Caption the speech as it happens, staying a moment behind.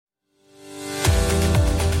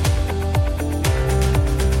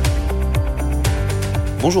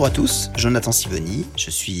Bonjour à tous, Jonathan Sivoni,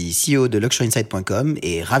 je suis CEO de luxuryinsight.com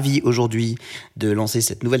et ravi aujourd'hui de lancer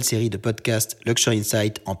cette nouvelle série de podcasts Luxury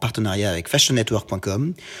Insight en partenariat avec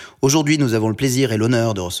fashionnetwork.com. Aujourd'hui, nous avons le plaisir et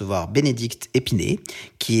l'honneur de recevoir Bénédicte Epinay,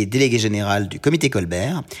 qui est déléguée générale du Comité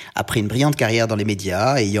Colbert, après une brillante carrière dans les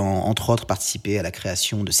médias, ayant entre autres participé à la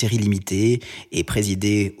création de séries limitées et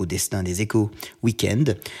présidé au destin des échos week-end.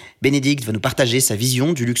 Bénédicte va nous partager sa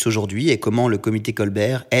vision du luxe aujourd'hui et comment le Comité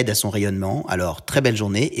Colbert aide à son rayonnement. Alors, très belle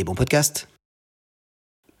journée et bon podcast.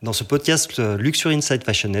 Dans ce podcast Luxury Insight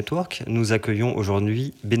Fashion Network, nous accueillons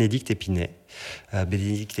aujourd'hui Bénédicte Epinay.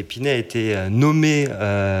 Bénédicte Epinay a été nommée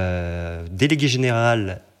déléguée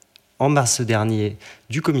générale en mars dernier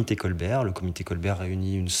du Comité Colbert. Le Comité Colbert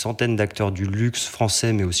réunit une centaine d'acteurs du luxe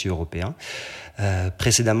français mais aussi européens.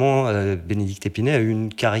 Précédemment, Bénédicte Epinay a eu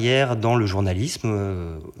une carrière dans le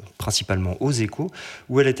journalisme, principalement aux Échos,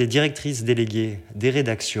 où elle était directrice déléguée des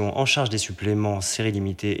rédactions en charge des suppléments séries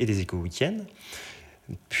limitées et des Échos week-end.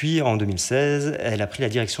 Puis en 2016, elle a pris la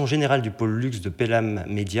direction générale du pôle luxe de Pelham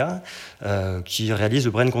Media, qui réalise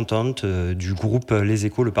le brand content du groupe Les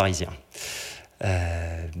Échos Le Parisien.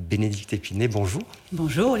 Bénédicte Epinay, bonjour.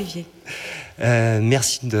 Bonjour Olivier.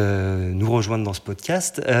 Merci de nous rejoindre dans ce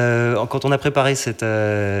podcast. Quand on a préparé cet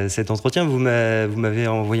entretien, vous m'avez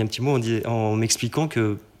envoyé un petit mot en m'expliquant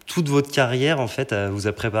que toute votre carrière, en fait, vous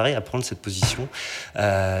a préparé à prendre cette position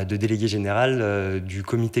de délégué général du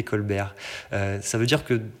Comité Colbert. Ça veut dire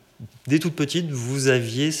que dès toute petite, vous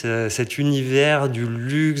aviez cet univers du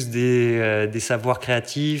luxe, des savoirs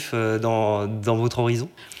créatifs dans votre horizon ?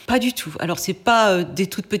 Pas du tout. Alors, c'est pas dès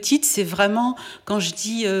toute petite, c'est vraiment, quand je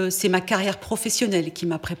dis, c'est ma carrière professionnelle qui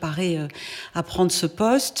m'a préparée à prendre ce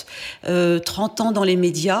poste. 30 ans dans les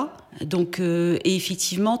médias, donc, et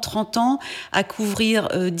effectivement, 30 ans à couvrir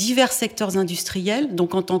divers secteurs industriels,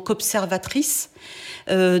 donc en tant qu'observatrice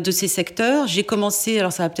de ces secteurs. J'ai commencé,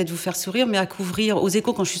 alors ça va peut-être vous faire sourire, mais à couvrir aux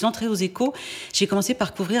Échos, quand je suis entrée aux Échos, j'ai commencé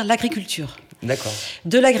par couvrir l'agriculture. D'accord.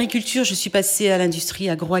 De l'agriculture, je suis passée à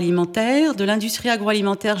l'industrie agroalimentaire. De l'industrie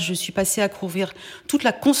agroalimentaire, je suis passée à couvrir toute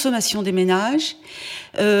la consommation des ménages.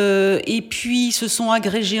 Et puis, se sont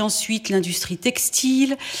agrégés ensuite l'industrie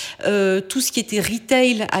textile, tout ce qui était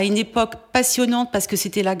retail à une époque passionnante parce que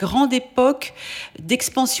c'était la grande époque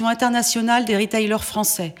d'expansion internationale des retailers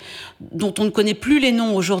français, dont on ne connaît plus les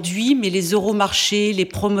noms aujourd'hui, mais les Euromarchés, les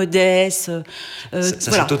Promodes. Ça voilà.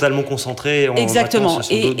 S'est totalement concentré. Exactement.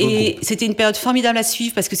 Et c'était une période formidable à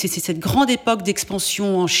suivre parce que c'est cette grande époque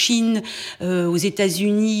d'expansion en Chine, aux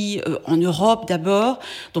États-Unis, en Europe d'abord.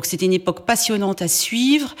 Donc c'était une époque passionnante à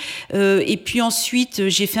suivre. Et puis ensuite,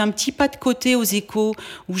 j'ai fait un petit pas de côté aux Échos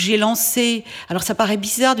où j'ai lancé. Alors ça paraît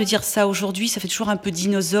bizarre de dire ça aujourd'hui, ça fait toujours un peu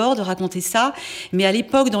dinosaure de raconter ça. Mais à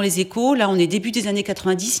l'époque, dans les Échos, là on est début des années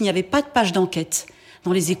 90, il n'y avait pas de page d'enquête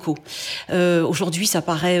dans les Échos. Aujourd'hui, ça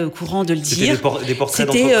paraît courant de le dire. C'était des portraits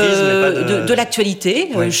d'entreprise, mais pas de l'actualité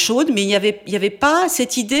chaude, mais il y avait pas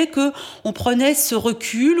cette idée que on prenait ce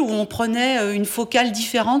recul ou on prenait une focale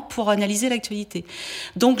différente pour analyser l'actualité.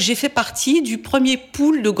 Donc, j'ai fait partie du premier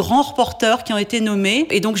pool de grands reporters qui ont été nommés.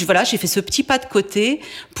 Et donc, j'ai fait ce petit pas de côté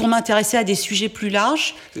pour m'intéresser à des sujets plus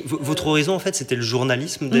larges. Votre horizon, en fait, c'était le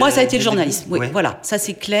journalisme. Moi, ça a été le journalisme. Oui, voilà, ça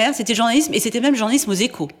c'est clair. C'était le journalisme et c'était même journalisme aux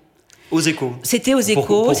Échos. Aux Échos. C'était aux Échos.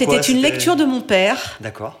 Pourquoi c'était une lecture de mon père.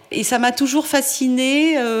 D'accord. Et ça m'a toujours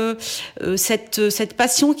fasciné cette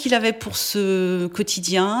passion qu'il avait pour ce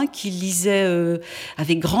quotidien, qu'il lisait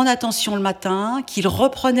avec grande attention le matin, qu'il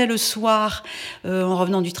reprenait le soir en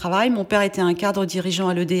revenant du travail. Mon père était un cadre dirigeant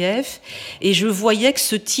à l'EDF et je voyais que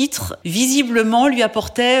ce titre, visiblement, lui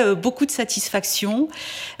apportait beaucoup de satisfaction.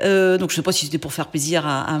 Donc je ne sais pas si c'était pour faire plaisir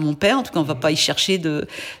à mon père. En tout cas, on ne va pas y chercher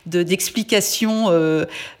d'explications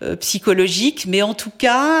psychologique, mais en tout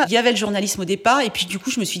cas, il y avait le journalisme au départ, et puis du coup,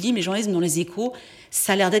 je me suis dit, mais le journalisme dans les Échos,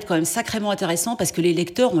 ça a l'air d'être quand même sacrément intéressant, parce que les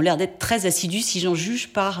lecteurs ont l'air d'être très assidus, si j'en juge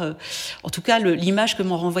par, en tout cas, l'image que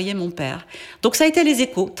m'en renvoyait mon père. Donc ça a été les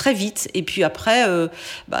Échos, très vite, et puis après,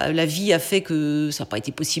 la vie a fait que ça n'a pas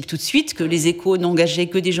été possible tout de suite, que les Échos n'engageaient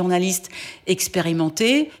que des journalistes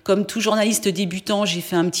expérimentés. Comme tout journaliste débutant, j'ai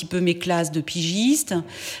fait un petit peu mes classes de pigiste,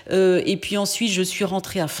 et puis ensuite, je suis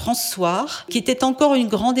rentrée à France Soir, qui était encore une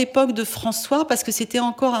grande époque de France Soir, parce que c'était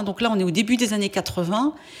encore, donc là, on est au début des années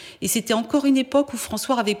 80, et c'était encore une époque où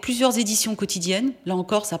François avait plusieurs éditions quotidiennes. Là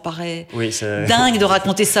encore, ça paraît dingue de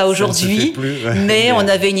raconter ça aujourd'hui. Mais on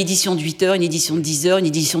avait une édition de 8h, une édition de 10h, une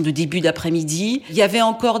édition de début d'après-midi. Il y avait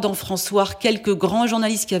encore dans François quelques grands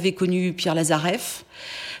journalistes qui avaient connu Pierre Lazareff.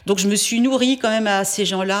 Donc je me suis nourrie quand même à ces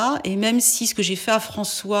gens-là, et même si ce que j'ai fait à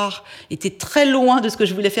François était très loin de ce que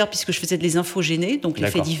je voulais faire, puisque je faisais des infos gênées, donc les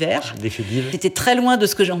faits divers, c'était très loin de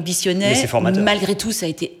ce que j'ambitionnais, malgré tout ça a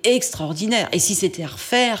été extraordinaire, et si c'était à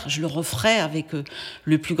refaire, je le referais avec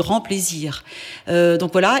le plus grand plaisir.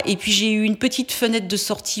 Donc voilà, et puis j'ai eu une petite fenêtre de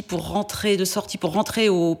sortie pour rentrer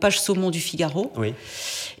aux pages saumon du Figaro. Oui.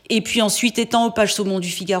 Et puis ensuite, étant aux pages saumon du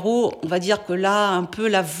Figaro, on va dire que là, un peu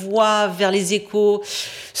la voie vers les Échos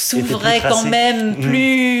s'ouvrait quand même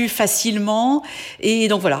plus facilement. Et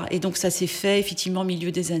donc voilà. Et donc ça s'est fait effectivement au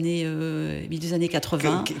milieu des années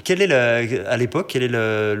 80. À l'époque, quel est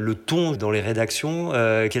le ton dans les rédactions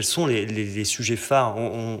quels sont les sujets phares?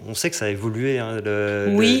 On sait que ça a évolué, hein,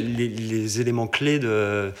 les éléments clés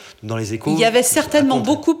dans les Échos. Il y avait certainement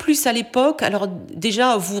beaucoup plus à l'époque. Alors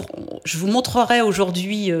déjà, je vous montrerai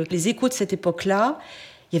aujourd'hui les Échos de cette époque-là.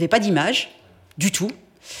 Il n'y avait pas d'image du tout.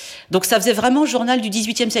 Donc ça faisait vraiment journal du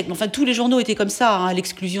XVIIIe siècle. Enfin, tous les journaux étaient comme ça, hein, à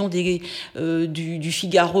l'exclusion du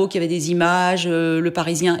Figaro qui avait des images, le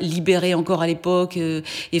Parisien, Libéré encore à l'époque,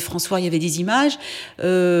 et François, il y avait des images.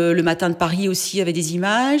 Le Matin de Paris aussi avait des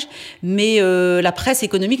images, mais la presse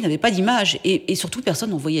économique n'avait pas d'images, et surtout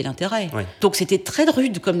personne n'en voyait l'intérêt. Ouais. Donc c'était très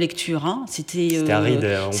rude comme lecture. Hein. C'était aride.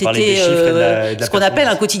 On parlait des chiffres et de la ce qu'on appelle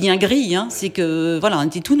un quotidien gris. Hein. C'est que voilà, on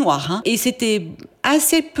était tout noir. Hein. Et c'était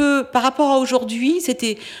assez peu par rapport à aujourd'hui.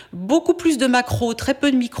 C'était beaucoup plus de macro, très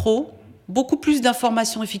peu de micro, beaucoup plus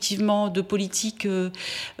d'informations effectivement de politique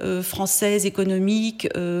française, économique,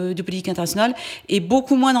 de politique internationale, et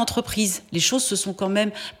beaucoup moins d'entreprises. Les choses se sont quand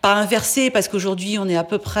même pas inversées, parce qu'aujourd'hui on est à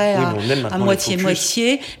peu près à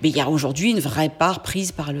moitié-moitié, mais il y a aujourd'hui une vraie part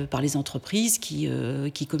prise par les entreprises qui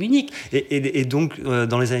communiquent. Et donc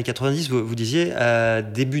dans les années 90, vous disiez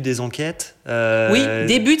début des enquêtes. Oui,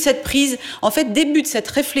 début de cette prise, en fait début de cette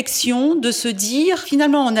réflexion de se dire,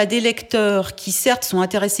 finalement on a des lecteurs qui certes sont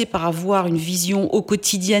intéressés par avoir une vision au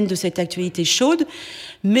quotidienne de cette actualité chaude,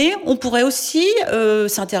 mais on pourrait aussi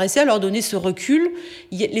s'intéresser à leur donner ce recul.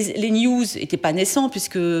 Les news n'étaient pas naissants,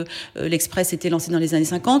 puisque l'Express était lancé dans les années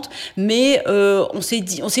 50, mais on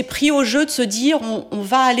s'est pris au jeu de se dire on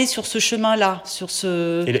va aller sur ce chemin-là,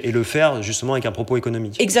 et le faire justement avec un propos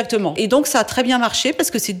économique. Exactement. Et donc ça a très bien marché, parce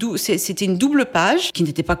que c'était une double page qui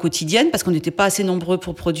n'était pas quotidienne, parce qu'on n'était pas assez nombreux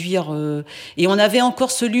pour produire, et on avait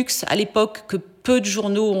encore ce luxe à l'époque que peu de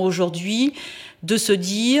journaux ont aujourd'hui, de se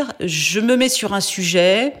dire, je me mets sur un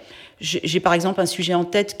sujet. J'ai par exemple un sujet en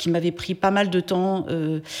tête qui m'avait pris pas mal de temps,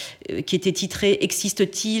 qui était titré «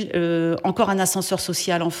 Existe-t-il encore un ascenseur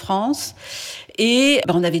social en France ?» Et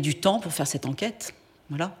on avait du temps pour faire cette enquête.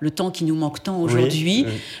 Voilà, le temps qui nous manque tant aujourd'hui.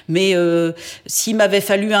 Oui. Mais s'il m'avait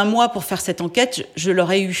fallu un mois pour faire cette enquête, je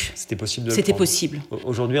l'aurais eu. C'était possible. C'était possible.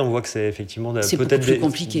 Aujourd'hui, on voit que c'est effectivement peut-être beaucoup plus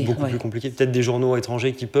compliqué. Beaucoup plus compliqué. Peut-être des journaux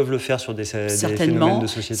étrangers qui peuvent le faire sur des phénomènes de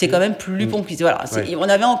société. C'est quand même plus compliqué. Voilà. On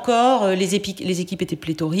avait encore les équipes étaient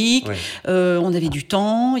pléthoriques. On avait du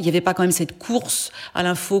temps. Il n'y avait pas quand même cette course à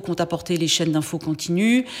l'info qu'ont apporté les chaînes d'info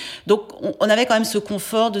continues. Donc, on avait quand même ce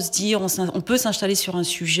confort de se dire, on peut s'installer sur un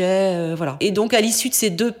sujet. Voilà. Et donc, à l'issue de ces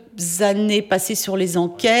 2 années passées sur les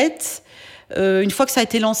enquêtes, une fois que ça a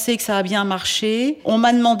été lancé, que ça a bien marché, on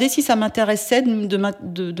m'a demandé si ça m'intéressait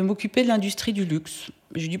de m'occuper de l'industrie du luxe.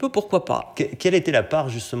 Je dis pourquoi pas. Quelle était la part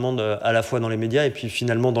justement à la fois dans les médias et puis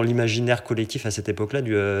finalement dans l'imaginaire collectif à cette époque-là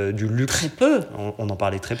du luxe? Très peu. On en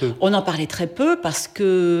parlait très peu. On en parlait très peu parce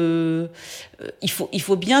que il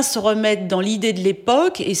faut bien se remettre dans l'idée de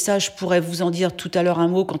l'époque, et ça je pourrais vous en dire tout à l'heure un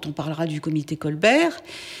mot quand on parlera du Comité Colbert.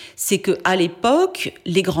 C'est qu'à l'époque,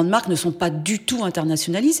 les grandes marques ne sont pas du tout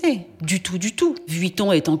internationalisées. Du tout.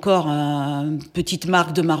 Vuitton est encore une petite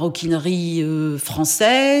marque de maroquinerie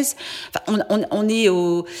française. Enfin, on est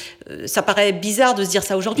ça paraît bizarre de se dire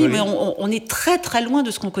ça aujourd'hui, mais on est très très loin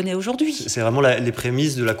de ce qu'on connaît aujourd'hui. C'est vraiment les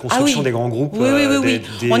prémices de la construction des grands groupes. Oui.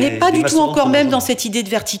 On n'est pas du tout encore même dans cette idée de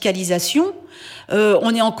verticalisation.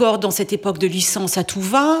 On est encore dans cette époque de licence à tout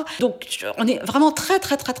va. Donc, on est vraiment très,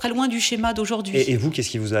 très, très, très loin du schéma d'aujourd'hui. Et vous, qu'est-ce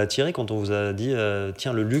qui vous a attiré quand on vous a dit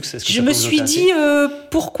tiens, le luxe, est-ce que je me suis dit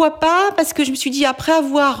pourquoi pas, parce que je me suis dit, après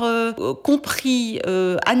avoir compris,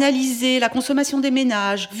 analysé la consommation des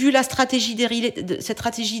ménages, vu la stratégie cette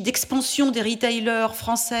stratégie d'expansion des retailers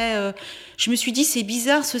français, je me suis dit, c'est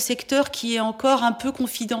bizarre ce secteur qui est encore un peu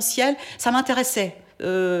confidentiel. Ça m'intéressait.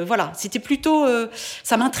 Voilà, c'était plutôt...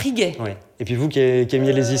 ça m'intriguait. Ouais. Et puis vous qui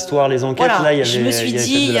aimiez les histoires, les enquêtes, voilà, là, il y avait... je me suis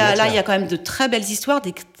dit, il y a quand même de très belles histoires,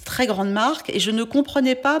 des très grandes marques, et je ne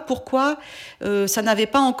comprenais pas pourquoi ça n'avait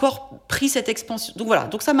pas encore pris cette expansion. Donc voilà,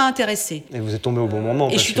 donc ça m'a intéressée. Et vous êtes tombé au bon moment.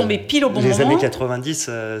 Et je suis tombée pile au bon moment. Les années 90,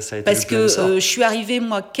 ça a été parce le plein essor. Que je suis arrivée,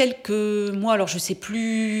 moi, quelques mois, alors je ne sais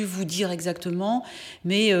plus vous dire exactement,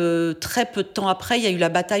 mais très peu de temps après, il y a eu la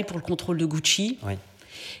bataille pour le contrôle de Gucci. Oui.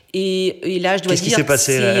 Et là, je dois dire... Qu'est-ce qui s'est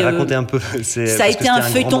passé ? Racontez un peu. Ça a été un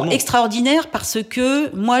feuilleton extraordinaire parce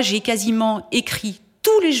que moi, j'ai quasiment écrit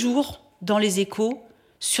tous les jours dans les Échos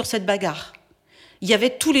sur cette bagarre. Il y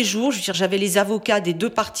avait tous les jours, je veux dire, j'avais les avocats des deux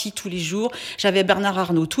parties tous les jours, j'avais Bernard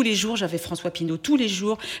Arnault tous les jours, j'avais François Pinault tous les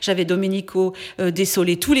jours, j'avais Domenico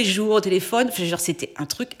Desolé tous les jours au téléphone. Enfin, je veux dire, c'était un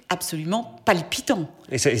truc absolument palpitant.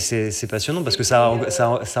 Et c'est passionnant parce que ça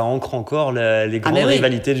ancre encore les grandes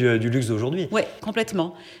rivalités du luxe d'aujourd'hui. Oui,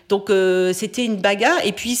 complètement. Donc c'était une bagarre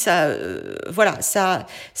et puis ça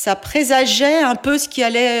présageait un peu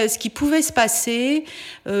ce qui pouvait se passer,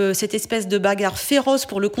 cette espèce de bagarre féroce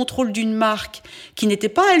pour le contrôle d'une marque qui n'était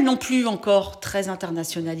pas elle non plus encore très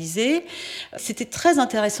internationalisée. C'était très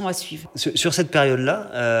intéressant à suivre. Sur cette période-là,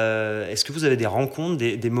 est-ce que vous avez des rencontres,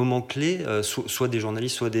 des moments clés, soit des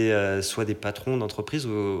journalistes, soit des patrons d'entreprise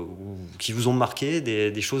qui vous ont marqué,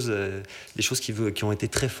 des choses qui ont été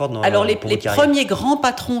très fortes dans Alors, les carrière. premiers grands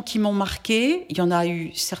patrons qui m'ont marqué, il y en a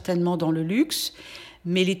eu certainement dans le luxe,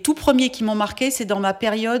 mais les tout premiers qui m'ont marqué, c'est dans ma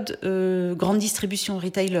période grande distribution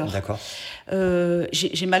retailer. D'accord.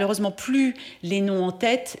 J'ai malheureusement plus les noms en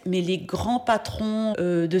tête, mais les grands patrons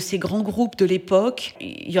de ces grands groupes de l'époque,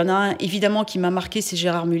 il y en a un évidemment qui m'a marqué, c'est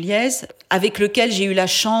Gérard Mulliez, avec lequel j'ai eu la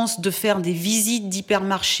chance de faire des visites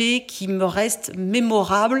d'hypermarchés qui me restent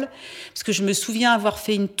mémorables, parce que je me souviens avoir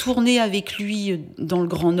fait une tournée avec lui dans le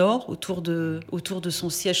Grand Nord, autour de son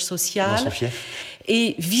siège social. Dans son fief.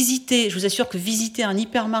 Et je vous assure que visiter un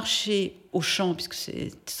hypermarché Auchan, puisque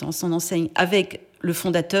c'est son enseigne, avec le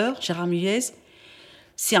fondateur, Gérard Mulliez,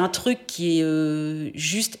 c'est un truc qui est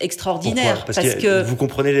juste extraordinaire. Pourquoi ? Parce que vous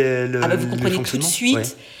comprenez vous comprenez tout de suite. Ouais.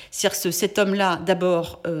 C'est-à-dire que cet homme-là,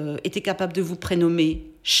 d'abord, était capable de vous prénommer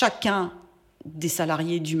chacun des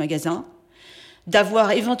salariés du magasin,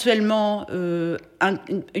 d'avoir éventuellement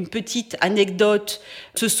une petite anecdote,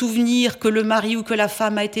 se souvenir que le mari ou que la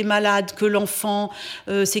femme a été malade, que l'enfant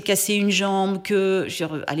s'est cassé une jambe,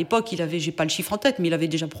 à l'époque, j'ai pas le chiffre en tête, mais il avait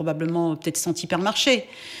déjà probablement peut-être 100 hypermarchés.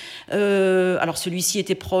 Alors celui-ci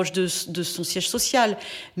était proche de son siège social,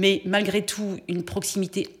 mais malgré tout, une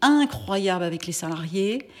proximité incroyable avec les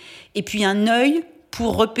salariés, et puis un œil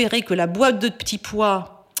pour repérer que la boîte de petits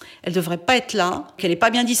pois, elle devrait pas être là, qu'elle est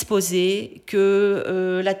pas bien disposée,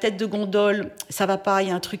 que la tête de gondole, ça va pas, il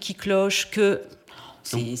y a un truc qui cloche, que...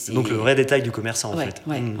 Donc le vrai détail du commerçant, en fait.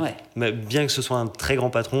 Ouais. Mais bien que ce soit un très grand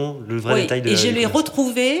patron, le vrai détail Et je l'ai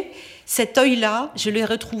retrouvé, cet œil-là, je l'ai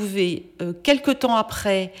retrouvé quelques temps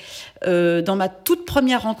après, dans ma toute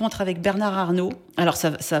première rencontre avec Bernard Arnault. Alors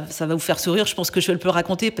ça va vous faire sourire, je pense que je le peux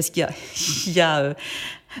raconter parce qu'il y a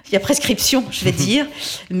prescription, je vais dire.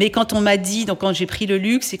 Mais quand on m'a dit, donc quand j'ai pris le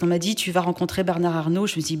luxe et qu'on m'a dit tu vas rencontrer Bernard Arnault,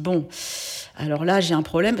 je me dis bon, alors là j'ai un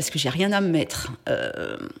problème parce que j'ai rien à me mettre.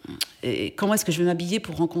 Et comment est-ce que je vais m'habiller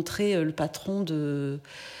pour rencontrer le patron de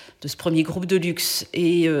ce premier groupe de luxe.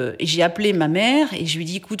 Et j'ai appelé ma mère et je lui ai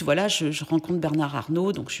dit, écoute, voilà, je rencontre Bernard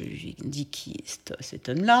Arnault, donc je lui ai dit qui est cet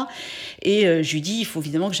homme-là. Et je lui ai dit, il faut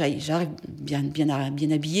évidemment que j'arrive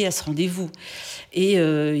bien habillée à ce rendez-vous. Et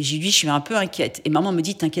j'ai dit, je suis un peu inquiète. Et maman me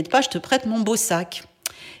dit, t'inquiète pas, je te prête mon beau sac.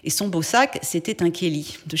 Et son beau sac, c'était un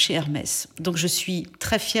Kelly de chez Hermès. Donc je suis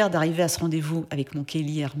très fière d'arriver à ce rendez-vous avec mon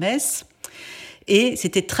Kelly Hermès. Et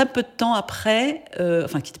c'était très peu de temps après,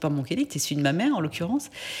 qui n'était pas mon Kelly, c'était celui de ma mère en l'occurrence,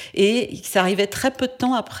 et ça arrivait très peu de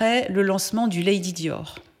temps après le lancement du Lady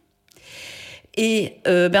Dior. Et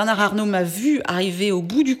Bernard Arnault m'a vu arriver au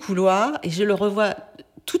bout du couloir, et je le revois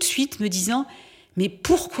tout de suite me disant « Mais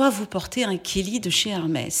pourquoi vous portez un Kelly de chez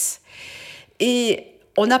Hermès ?» Et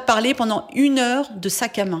on a parlé pendant 1 heure de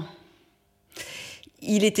sac à main.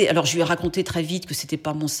 Alors je lui ai raconté très vite que c'était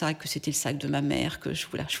pas mon sac, que c'était le sac de ma mère, que je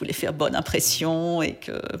voulais faire bonne impression et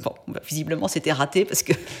que visiblement c'était raté parce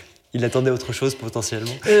que il attendait autre chose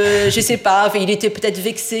potentiellement. Je sais pas, il était peut-être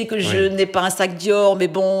vexé que je n'ai pas un sac Dior, mais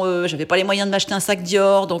bon, j'avais pas les moyens de m'acheter un sac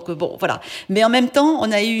Dior, donc bon voilà. Mais en même temps,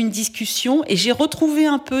 on a eu une discussion et j'ai retrouvé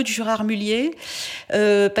un peu du Gérard Mulliez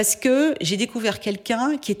parce que j'ai découvert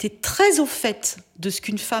quelqu'un qui était très au fait de ce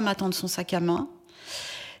qu'une femme attend de son sac à main.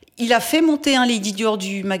 Il a fait monter un Lady Dior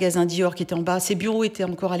du magasin Dior qui était en bas. Ses bureaux étaient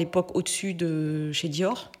encore à l'époque au-dessus de chez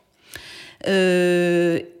Dior.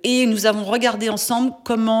 Et nous avons regardé ensemble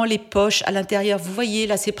comment les poches à l'intérieur, vous voyez,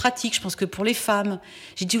 là c'est pratique, je pense que pour les femmes,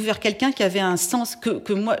 j'ai découvert quelqu'un qui avait un sens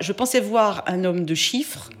que moi, je pensais voir un homme de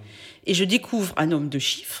chiffres, et je découvre un homme de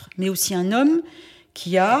chiffres, mais aussi un homme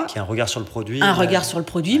qui a un regard sur le produit. Un regard sur le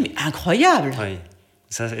produit, mais incroyable. Oui.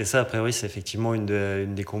 Ça, a priori, c'est effectivement une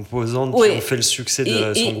des composantes qui ont fait le succès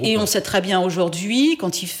de son groupe. Et on sait très bien aujourd'hui,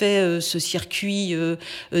 quand il fait ce circuit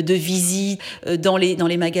de visite dans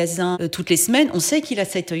les magasins toutes les semaines, on sait qu'il a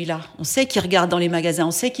cet œil-là. On sait qu'il regarde dans les magasins,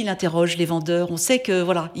 on sait qu'il interroge les vendeurs, on sait que,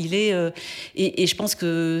 voilà, il est... et je pense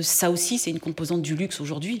que ça aussi, c'est une composante du luxe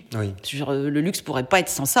aujourd'hui. Oui. Le luxe pourrait pas être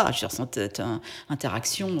sans ça, sans cette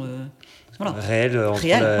interaction... Voilà. Réel entre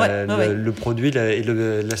le produit et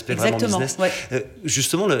l'aspect vraiment business. Ouais.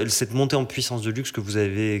 Justement, cette montée en puissance de luxe que vous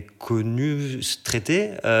avez connue,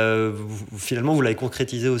 traitée, finalement, vous l'avez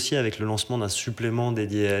concrétisée aussi avec le lancement d'un supplément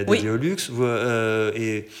dédié au luxe. Vous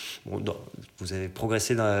avez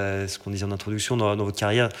progressé dans ce qu'on disait en introduction dans votre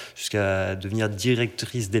carrière jusqu'à devenir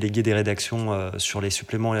directrice déléguée des rédactions sur les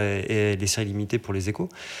suppléments et les séries limitées pour les Échos,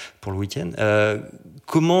 pour le week-end.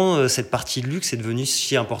 Comment cette partie luxe est devenue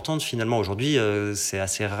si importante finalement aujourd'hui? C'est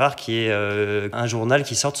assez rare qu'il y ait un journal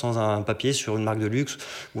qui sorte sans un papier sur une marque de luxe,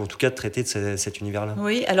 ou en tout cas de traiter de cet univers-là.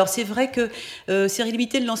 Oui, alors c'est vrai que série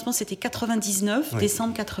limitée, le lancement c'était 99,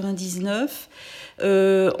 décembre 99.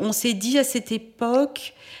 On s'est dit à cette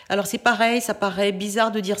époque, alors c'est pareil, ça paraît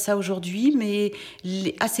bizarre de dire ça aujourd'hui, mais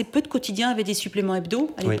assez peu de quotidiens avaient des suppléments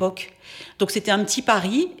hebdo à l'époque. Donc c'était un petit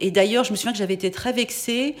pari, et d'ailleurs je me souviens que j'avais été très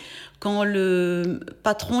vexée quand le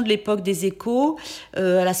patron de l'époque des Échos, à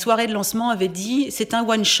la soirée de lancement, avait dit « c'est un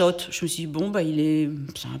one-shot ». Je me suis dit « bon,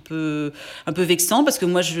 c'est un peu vexant, parce que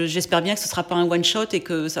moi, j'espère bien que ce ne sera pas un one-shot et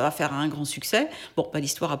que ça va faire un grand succès ». Bon,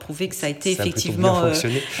 l'histoire a prouvé que ça a été effectivement...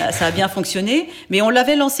 ça a bien fonctionné, mais on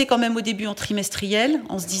l'avait lancé quand même au début en trimestriel,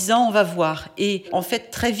 en se disant « on va voir ». Et en fait,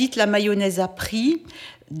 très vite, la mayonnaise a pris...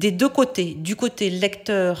 des deux côtés, du côté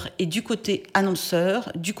lecteur et du côté annonceur.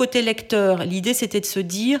 Du côté lecteur, l'idée c'était de se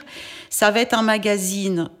dire, ça va être un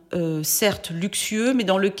magazine certes luxueux, mais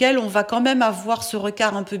dans lequel on va quand même avoir ce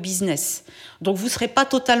regard un peu business. Donc vous ne serez pas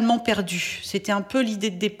totalement perdu. C'était un peu l'idée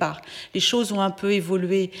de départ. Les choses ont un peu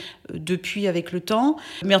évolué depuis avec le temps.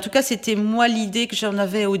 Mais en tout cas, c'était moi l'idée que j'en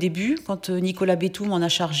avais au début, quand Nicolas Bétou m'en a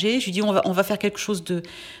chargé. Je lui ai dit, on va faire quelque chose de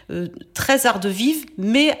très art de vivre,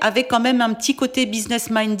 mais avec quand même un petit côté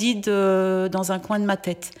business-minded dans un coin de ma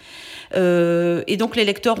tête. Et donc les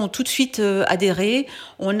lecteurs ont tout de suite adhéré.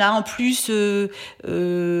 On a en plus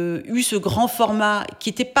eu ce grand format qui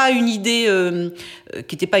n'était pas une idée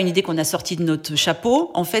qu'on a sortie de notre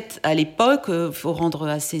chapeau. En fait, à l'époque, faut rendre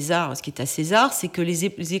à César ce qui est à César, c'est que les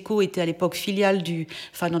Échos étaient à l'époque filiales du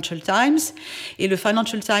Financial Times, et le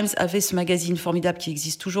Financial Times avait ce magazine formidable qui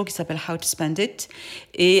existe toujours, qui s'appelle How to Spend It,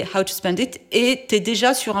 et How to Spend It était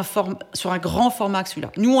déjà sur un grand format que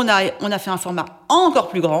celui-là. Nous, on a fait un format encore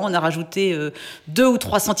plus grand, on a rajouté 2 ou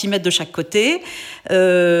 3 cm de chaque côté.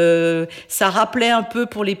 Ça rappelait un peu,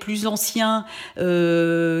 pour les plus anciens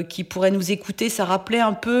qui pourraient nous écouter, ça rappelait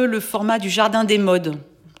un peu le format du Jardin des modes.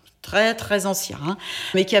 Très, très ancien, hein,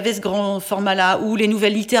 mais qui avait ce grand format-là, ou les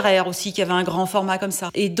nouvelles littéraires aussi, qui avaient un grand format comme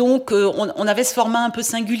ça. Et donc, on avait ce format un peu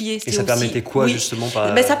singulier. Et ça permettait quoi, justement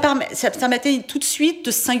ça permettait tout de suite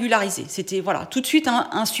de singulariser. C'était, tout de suite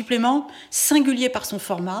un supplément singulier par son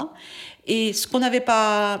format. Et ce qu'on n'avait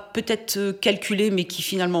pas peut-être calculé, mais qui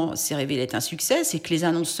finalement s'est révélé être un succès, c'est que les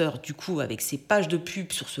annonceurs, du coup, avec ces pages de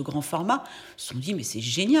pub sur ce grand format, se sont dit, mais c'est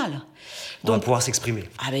génial. On va pouvoir s'exprimer.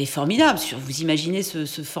 Formidable. Vous imaginez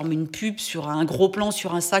se forme une pub sur un gros plan,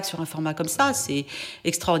 sur un sac, sur un format comme ça, c'est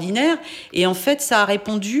extraordinaire. Et en fait, ça a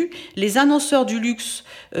répondu. Les annonceurs du luxe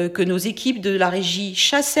que nos équipes de la régie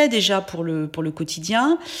chassaient déjà pour le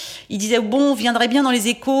quotidien, ils disaient, bon, on viendrait bien dans les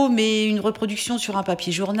Échos, mais une reproduction sur un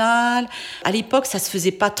papier journal. À l'époque, ça se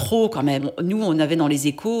faisait pas trop quand même. Nous, on avait dans les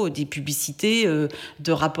Échos des publicités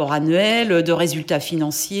de rapports annuels, de résultats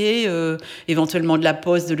financiers, éventuellement de la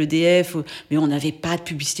Poste, de l'EDF, mais on n'avait pas de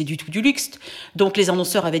publicité du tout du luxe. Donc les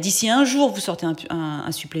annonceurs avaient dit, si un jour vous sortez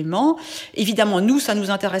un supplément, évidemment, nous, ça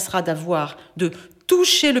nous intéressera de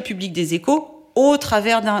toucher le public des Échos au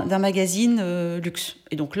travers d'un magazine luxe.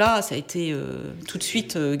 Et donc là, ça a été tout de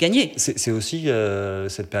suite gagné. C'est aussi,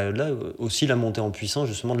 cette période-là, aussi la montée en puissance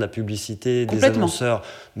justement de la publicité des annonceurs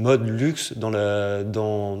mode luxe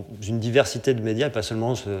dans une diversité de médias, et pas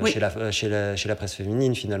seulement chez la presse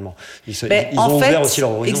féminine finalement. Ils ont ouvert aussi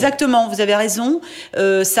leur horizon. Exactement, vous avez raison.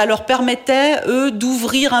 Ça leur permettait, eux,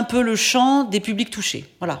 d'ouvrir un peu le champ des publics touchés.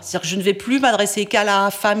 Voilà. C'est-à-dire que je ne vais plus m'adresser qu'à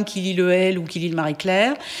la femme qui lit le Elle ou qui lit le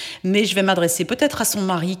Marie-Claire, mais je vais m'adresser c'est peut-être à son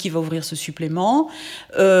mari qui va ouvrir ce supplément,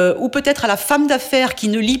 ou peut-être à la femme d'affaires qui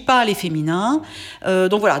ne lit pas les féminins.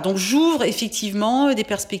 Donc voilà, donc j'ouvre effectivement des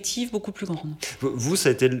perspectives beaucoup plus grandes. Vous, ça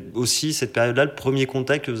a été aussi cette période-là le premier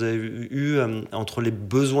contact que vous avez eu entre les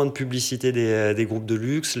besoins de publicité des groupes de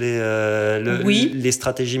luxe, les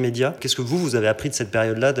stratégies médias. Qu'est-ce que vous avez appris de cette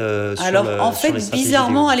période-là en fait,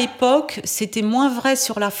 bizarrement, à l'époque, c'était moins vrai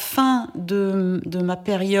sur la fin de ma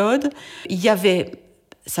période. Il y avait,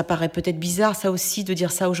 ça paraît peut-être bizarre ça aussi de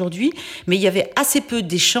dire ça aujourd'hui, mais il y avait assez peu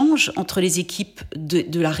d'échanges entre les équipes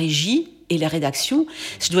de la régie et les rédactions.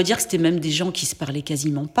 Je dois dire que c'était même des gens qui se parlaient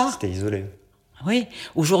quasiment pas. C'était isolé. Oui,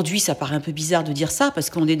 aujourd'hui, ça paraît un peu bizarre de dire ça parce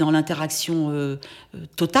qu'on est dans l'interaction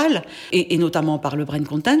totale et notamment par le brain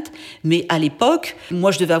content. Mais à l'époque, moi,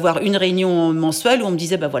 je devais avoir une réunion mensuelle où on me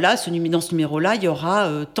disait, voilà, dans ce numéro-là, il y aura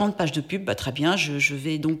tant de pages de pub. Très bien, je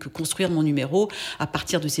vais donc construire mon numéro à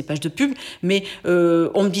partir de ces pages de pub. Mais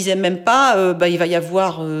on me disait même pas, il va y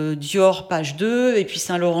avoir Dior page 2 et puis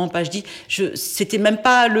Saint-Laurent page 10. C'était même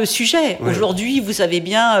pas le sujet. Ouais. Aujourd'hui, vous savez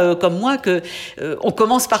bien, comme moi, que on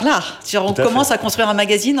commence par là. On commence à construire un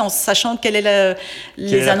magazine en sachant quel est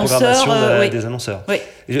les annonceurs. Des annonceurs. Oui.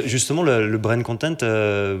 Et justement, le brand content,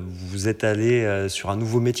 vous êtes allé sur un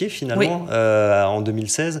nouveau métier finalement en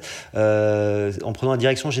 2016, en prenant la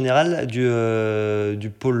direction générale du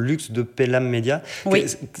pôle luxe de Pelham Media. Oui.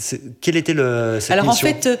 Quelle était cette Alors mission ?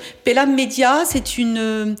 En fait, Pelham Media, c'est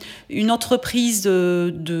une entreprise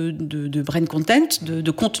de brand content,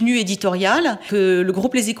 de contenu éditorial que le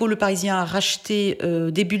groupe Les Échos Le Parisien a racheté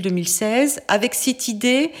début 2016 avec cette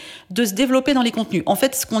idée de se développer dans les contenus. En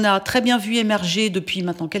fait, ce qu'on a très bien vu émerger depuis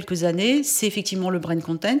maintenant quelques années, c'est effectivement le brand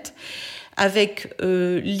content, avec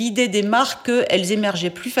l'idée des marques qu'elles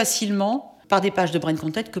émergeaient plus facilement par des pages de brand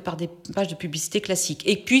content que par des pages de publicité classiques.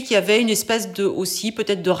 Et puis qu'il y avait une espèce aussi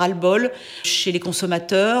peut-être de ras-le-bol chez les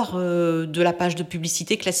consommateurs de la page de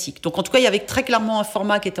publicité classique. Donc en tout cas, il y avait très clairement un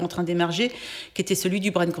format qui était en train d'émerger, qui était celui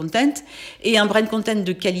du brand content. Et un brand content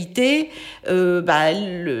de qualité,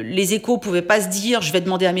 les Échos ne pouvaient pas se dire « je vais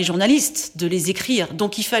demander à mes journalistes de les écrire ».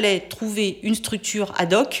 Donc il fallait trouver une structure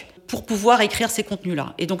ad hoc pour pouvoir écrire ces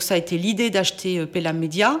contenus-là. Et donc, ça a été l'idée d'acheter Pelham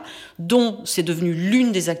Media, dont c'est devenu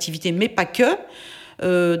l'une des activités, mais pas que.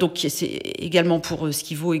 Donc, c'est également pour ce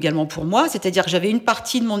qui vaut également pour moi. C'est-à-dire que j'avais une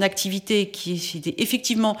partie de mon activité qui était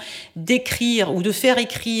effectivement d'écrire ou de faire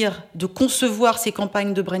écrire, de concevoir ces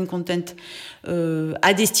campagnes de brand content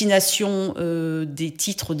à destination des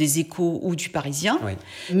titres des Échos ou du Parisien. Oui.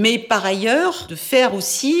 Mais par ailleurs, de faire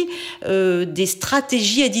aussi des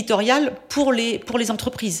stratégies éditoriales pour les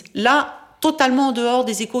entreprises. Là, totalement en dehors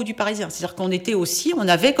des Échos du Parisien. C'est-à-dire on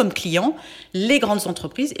avait comme clients les grandes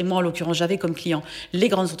entreprises, et moi en l'occurrence j'avais comme clients les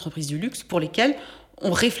grandes entreprises du luxe pour lesquelles on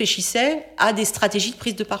réfléchissait à des stratégies de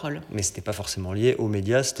prise de parole. Mais c'était pas forcément lié aux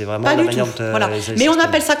médias, c'était vraiment pas la du manière tout. dont Voilà. Mais on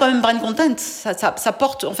appelle ça quand même brand content. Ça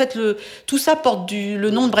porte, en fait, tout ça porte le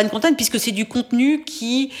nom de brand content puisque c'est du contenu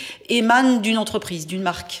qui émane d'une entreprise, d'une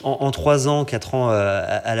marque. En 3 ans, 4 ans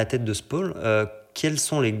à la tête de ce pôle, quelles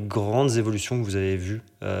sont les grandes évolutions que vous avez vues ?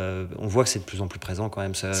 On voit que c'est de plus en plus présent quand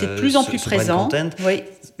même. C'est de plus en plus présent. Oui.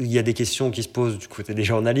 Il y a des questions qui se posent du côté des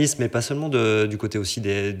journalistes, mais pas seulement du côté aussi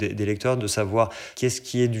des lecteurs, de savoir qu'est-ce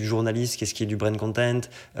qui est du journalisme, qu'est-ce qui est du brand content.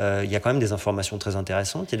 Il y a quand même des informations très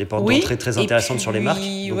intéressantes. Il y a des portes d'entrée très intéressantes sur les marques.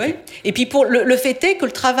 Donc... Et puis le fait est que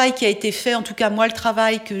le travail qui a été fait, en tout cas moi le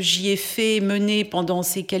travail que j'y ai mené pendant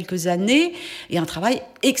ces quelques années, est un travail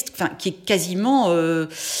qui est quasiment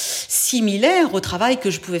similaire au travail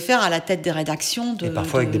que je pouvais faire à la tête des rédactions. Et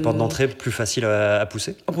parfois avec des portes d'entrée plus faciles à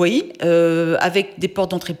pousser. Oui, avec des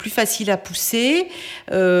portes d'entrée plus faciles à pousser,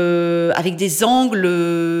 avec des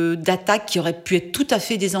angles d'attaque qui auraient pu être tout à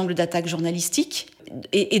fait des angles d'attaque journalistiques.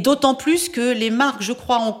 Et d'autant plus que les marques, je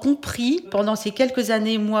crois, ont compris, pendant ces quelques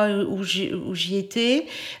années, moi, où j'y étais,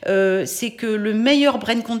 c'est que le meilleur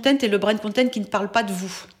brand content est le brand content qui ne parle pas de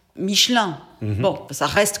vous. Michelin, bon, ça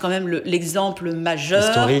reste quand même l'exemple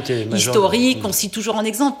majeur, historique, on cite toujours en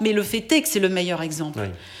exemple, mais le fait est que c'est le meilleur exemple. Oui.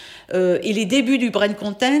 Et les débuts du brand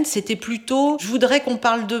content, c'était plutôt, je voudrais qu'on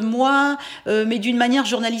parle de moi, mais d'une manière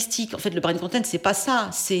journalistique. En fait, le brand content, c'est pas ça.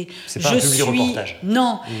 C'est pas un public reportage.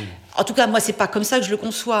 Non. En tout cas, moi, c'est pas comme ça que je le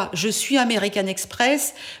conçois. Je suis American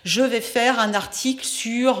Express, je vais faire un article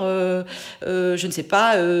sur, je ne sais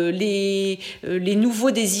pas, les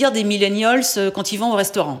nouveaux désirs des millennials quand ils vont au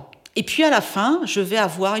restaurant. Et puis à la fin, je vais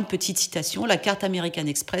avoir une petite citation. La carte American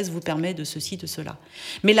Express vous permet de ceci, de cela.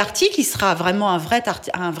 Mais l'article, il sera vraiment un vrai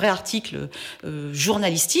article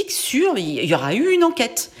journalistique sur. Il y aura eu une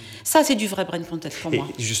enquête. Ça, c'est du vrai brain content pour moi.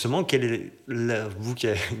 Et justement, vous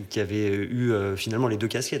qui avez eu finalement les deux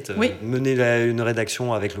casquettes, oui. mener une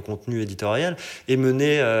rédaction avec le contenu éditorial et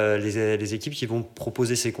mener les équipes qui vont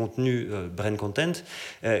proposer ces contenus brain content,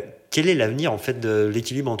 quel est l'avenir en fait de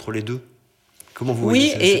l'équilibre entre les deux? Comment vous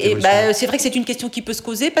voyez cette évolution ? C'est vrai que c'est une question qui peut se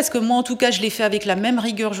poser parce que moi, en tout cas, je l'ai fait avec la même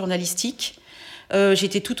rigueur journalistique.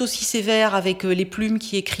 J'étais tout aussi sévère avec les plumes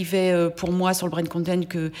qui écrivaient pour moi sur le brain content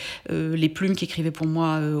que les plumes qui écrivaient pour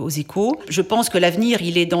moi aux Échos. Je pense que l'avenir,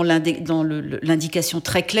 il est dans l'indication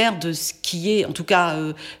très claire de ce qui est, en tout cas,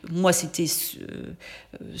 moi, c'était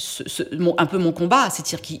un peu mon combat,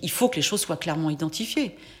 c'est-à-dire qu'il faut que les choses soient clairement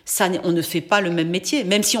identifiées. Ça, on ne fait pas le même métier.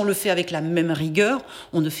 Même si on le fait avec la même rigueur,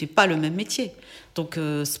 on ne fait pas le même métier. Donc,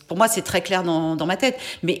 pour moi, c'est très clair dans ma tête.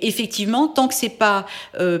 Mais effectivement, tant que c'est pas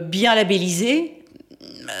bien labellisé,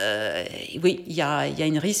 oui, il y a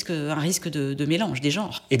un risque de mélange des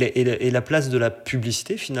genres. Et la place de la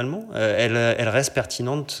publicité, finalement, elle reste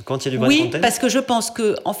pertinente quand il y a du brain content ? Oui, parce que je pense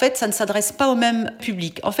que, en fait, ça ne s'adresse pas au même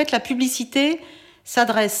public. En fait, la publicité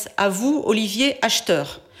s'adresse à vous, Olivier,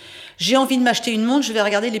 acheteur. J'ai envie de m'acheter une montre, je vais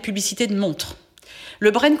regarder les publicités de montres.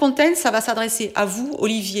 Le brain content, ça va s'adresser à vous,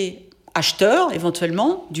 Olivier, acheteur,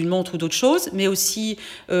 éventuellement, d'une montre ou d'autre chose, mais aussi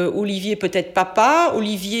Olivier peut-être papa,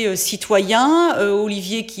 Olivier citoyen,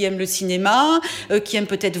 Olivier qui aime le cinéma, qui aime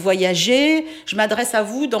peut-être voyager. Je m'adresse à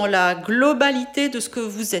vous dans la globalité de ce que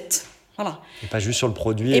vous êtes. Voilà. Et pas juste sur le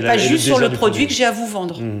produit. Et pas juste sur le produit que j'ai à vous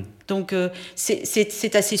vendre. Donc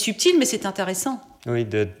c'est assez subtil, mais c'est intéressant. Oui,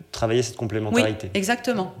 de travailler cette complémentarité. Oui,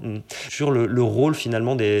 exactement. Sur le rôle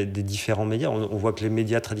finalement des différents médias, on voit que les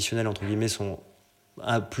médias traditionnels, entre guillemets, sont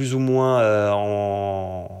plus ou moins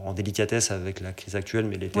en délicatesse avec la crise actuelle,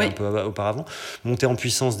 mais l'étaient un peu auparavant. Montée en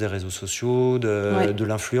puissance des réseaux sociaux, de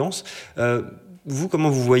l'influence. Vous, comment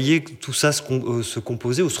vous voyez tout ça se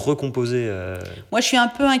composer ou se recomposer Moi, je suis un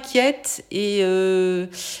peu inquiète et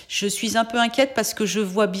je suis un peu inquiète parce que je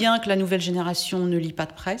vois bien que la nouvelle génération ne lit pas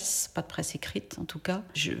de presse écrite en tout cas.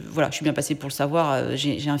 Je suis bien passée pour le savoir.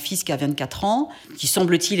 J'ai un fils qui a 24 ans, qui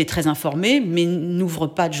semble-t-il est très informé, mais n'ouvre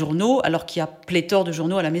pas de journaux alors qu'il y a pléthore de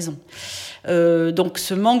journaux à la maison. Donc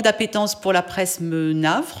ce manque d'appétence pour la presse me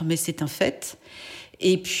navre, mais c'est un fait.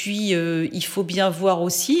 Et puis, il faut bien voir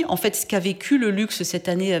aussi, en fait, ce qu'a vécu le luxe cette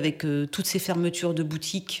année avec toutes ces fermetures de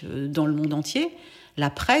boutiques dans le monde entier. La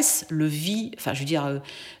presse le vit, enfin, je veux dire,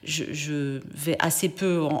 je vais assez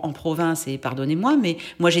peu en province, et pardonnez-moi, mais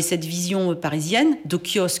moi, j'ai cette vision parisienne de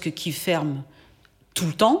kiosques qui ferment tout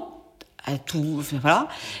le temps. Voilà.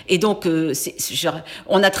 Et donc,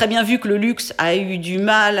 on a très bien vu que le luxe a eu du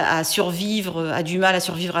mal à survivre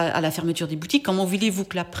à la fermeture des boutiques. Comment voulez-vous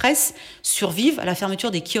que la presse survive à la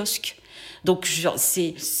fermeture des kiosques ? Donc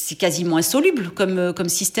c'est quasiment insoluble comme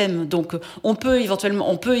système. Donc on peut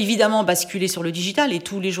évidemment basculer sur le digital, et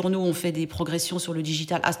tous les journaux ont fait des progressions sur le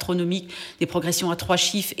digital astronomiques, des progressions à 3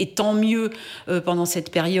 chiffres, et tant mieux pendant cette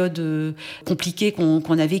période compliquée qu'on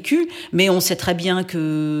a vécue. Mais on sait très bien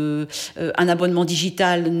que un abonnement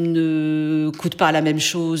digital ne coûte pas la même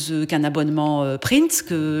chose qu'un abonnement print,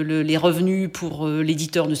 que les revenus pour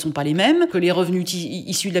l'éditeur ne sont pas les mêmes, que les revenus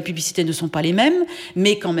issus de la publicité ne sont pas les mêmes,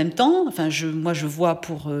 mais qu'en même temps, moi je vois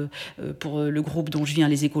pour le groupe dont je viens,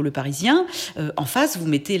 les Échos, le Parisien, en face vous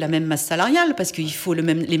mettez la même masse salariale parce qu'il faut les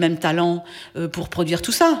mêmes talents pour produire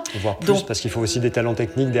tout ça. Voire plus, parce qu'il faut aussi des talents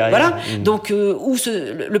techniques derrière. Voilà. Donc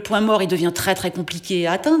le point mort, il devient très très compliqué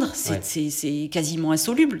à atteindre. C'est quasiment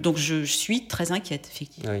insoluble. Donc je suis très inquiète,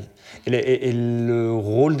 effectivement. Oui. Et le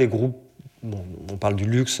rôle des groupes. Bon, on parle du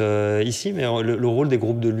luxe ici, mais le rôle des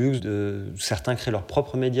groupes de luxe, certains créent leurs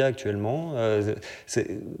propres médias actuellement.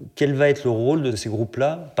 Quel va être le rôle de ces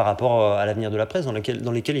groupes-là par rapport à l'avenir de la presse, dans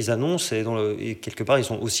lesquels ils annoncent et quelque part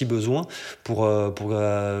ils ont aussi besoin pour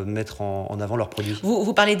mettre en avant leurs produits.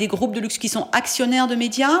 Vous parlez des groupes de luxe qui sont actionnaires de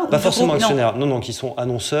médias ? Pas forcément actionnaires, non, qui sont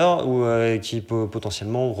annonceurs ou qui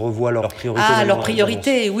potentiellement revoient leurs priorités. Leurs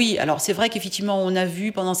priorités, oui. Alors c'est vrai qu'effectivement on a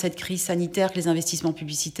vu pendant cette crise sanitaire que les investissements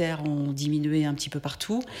publicitaires ont diminué un petit peu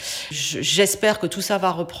partout. J'espère que tout ça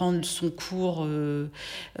va reprendre son cours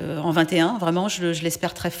en 21. Vraiment, je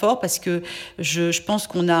l'espère très fort parce que je pense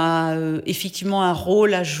qu'on a effectivement un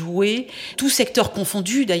rôle à jouer. Tout secteur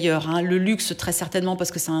confondu d'ailleurs. Le luxe très certainement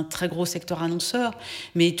parce que c'est un très gros secteur annonceur,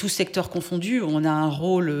 mais tout secteur confondu, on a un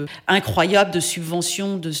rôle incroyable de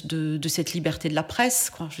subvention de cette liberté de la presse,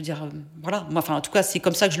 quoi. Je veux dire, voilà. Moi, en tout cas, c'est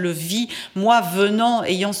comme ça que je le vis. Moi,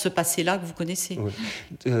 ayant ce passé-là que vous connaissez. Oui.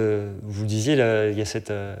 Vous disiez, il y a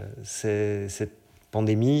cette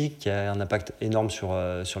pandémie qui a un impact énorme sur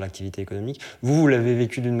l'activité économique. Vous l'avez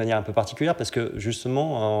vécu d'une manière un peu particulière parce que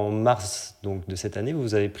justement en mars donc, de cette année,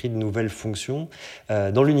 vous avez pris de nouvelles fonctions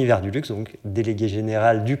dans l'univers du luxe, donc délégué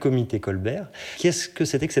général du Comité Colbert. Qu'est-ce que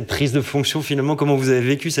c'était que cette prise de fonction finalement? Comment vous avez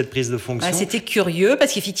vécu cette prise de fonction? C'était curieux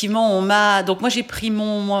parce qu'effectivement, donc moi j'ai pris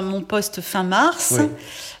mon poste fin mars. Oui.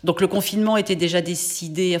 Donc le confinement était déjà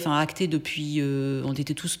décidé, enfin acté depuis, on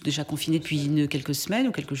était tous déjà confinés depuis quelques semaines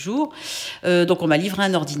ou quelques jours. Donc on m'a livré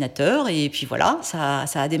un ordinateur et puis voilà, ça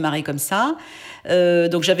a démarré comme ça.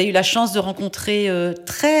 Donc j'avais eu la chance de rencontrer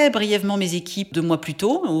très brièvement mes équipes 2 mois plus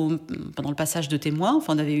tôt, pendant le passage de témoins.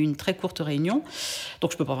 Enfin, on avait eu une très courte réunion,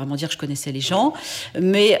 donc je peux pas vraiment dire que je connaissais les gens.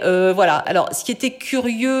 Mais voilà. Alors, ce qui était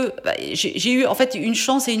curieux, j'ai eu en fait une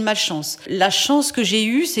chance et une malchance. La chance que j'ai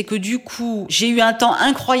eue, c'est que du coup, j'ai eu un temps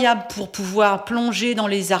incroyable pour pouvoir plonger dans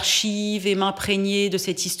les archives et m'imprégner de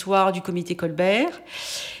cette histoire du Comité Colbert.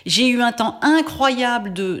 J'ai eu un temps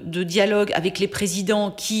incroyable de dialogue avec les présidents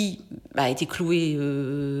qui étaient cloués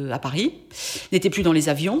à Paris, n'étaient plus dans les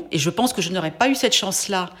avions. Et je pense que je n'aurais pas eu cette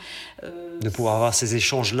chance-là. De pouvoir avoir ces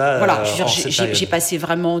échanges-là. Voilà, j'ai passé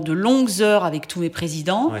vraiment de longues heures avec tous mes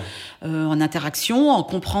présidents, en interaction, en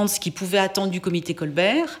comprendre ce qu'ils pouvaient attendre du Comité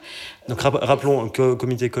Colbert. Donc rappelons que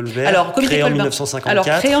Comité Colbert, créé en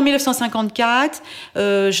 1954. Créé en 1954,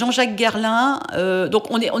 Jean-Jacques Guerlain, donc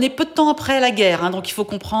on est peu de temps après la guerre, donc il faut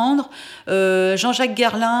comprendre. Jean-Jacques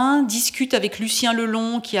Guerlain discute avec Lucien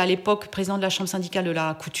Lelong, qui est à l'époque président de la Chambre syndicale de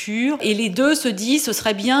la couture, et les deux se disent ce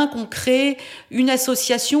serait bien qu'on crée une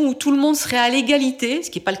association où tout le monde serait à l'égalité, ce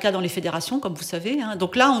qui n'est pas le cas dans les fédérations, comme vous savez.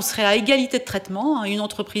 Donc là, on serait à égalité de traitement, une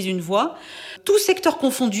entreprise, une voix, tout secteur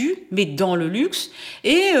confondu, mais dans le luxe.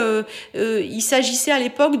 Et il s'agissait à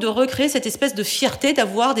l'époque de recréer cette espèce de fierté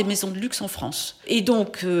d'avoir des maisons de luxe en France. Et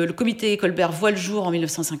donc, le Comité Colbert voit le jour en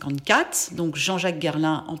 1954. Donc, Jean-Jacques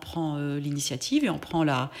Guerlain en prend l'initiative et en prend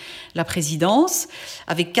la présidence,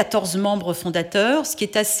 avec 14 membres fondateurs. Ce qui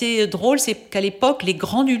est assez drôle, c'est qu'à l'époque, les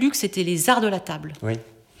grands du luxe étaient les arts de la table. Oui.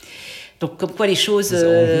 Donc, comme quoi les choses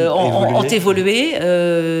ont évolué.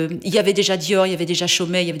 Il y avait déjà Dior, il y avait déjà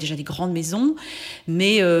Chaumet, il y avait déjà des grandes maisons.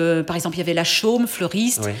 Mais, par exemple, il y avait la Chaume,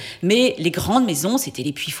 fleuriste. Oui. Mais les grandes maisons, c'était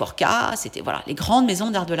les Puy-Forcat, c'était les grandes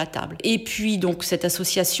maisons d'art de la table. Et puis, donc, cette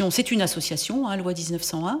association, c'est une association, loi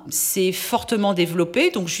 1901. C'est fortement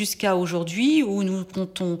développé, donc jusqu'à aujourd'hui, où nous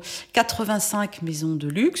comptons 85 maisons de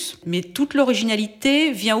luxe. Mais toute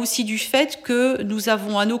l'originalité vient aussi du fait que nous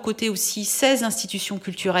avons à nos côtés aussi 16 institutions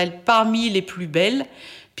culturelles parmi les plus belles,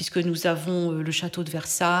 puisque nous avons le château de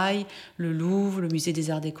Versailles, le Louvre, le musée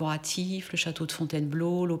des arts décoratifs, le château de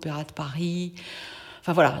Fontainebleau, l'Opéra de Paris.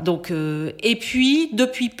 Enfin voilà. Donc, et puis,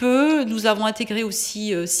 depuis peu, nous avons intégré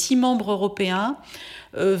aussi 6 membres européens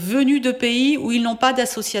venus de pays où ils n'ont pas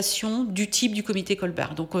d'association du type du Comité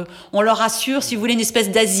Colbert. Donc on leur assure, si vous voulez, une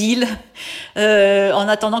espèce d'asile en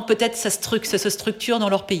attendant que peut-être ça se structure dans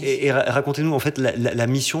leur pays. Et racontez-nous, en fait, la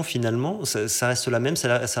mission finalement, ça reste la même,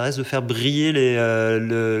 ça reste de faire briller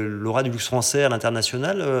l'aura du luxe français à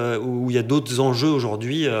l'international, où il y a d'autres enjeux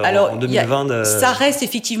aujourd'hui en 2020 Ça reste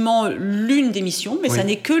effectivement l'une des missions, mais ça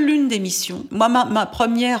n'est que l'une des missions. Moi, ma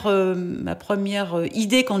première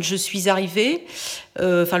idée quand je suis arrivée,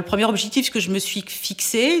 le premier objectif que je me suis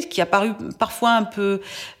fixé, qui a paru parfois un peu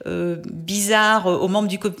bizarre aux membres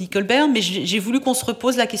du Comité Colbert, mais j'ai voulu qu'on se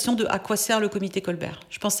repose la question de à quoi sert le Comité Colbert.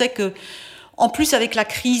 Je pensais que, en plus avec la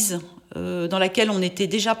crise dans laquelle on était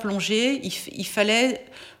déjà plongé, il fallait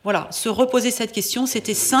se reposer cette question.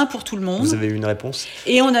 C'était sain pour tout le monde. Vous avez eu une réponse ?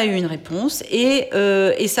 Et on a eu une réponse. Et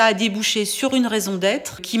ça a débouché sur une raison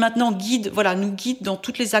d'être qui maintenant nous guide dans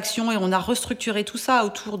toutes les actions. Et on a restructuré tout ça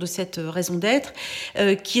autour de cette raison d'être,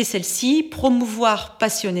 qui est celle-ci: promouvoir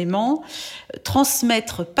passionnément,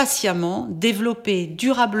 transmettre patiemment, développer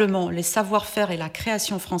durablement les savoir-faire et la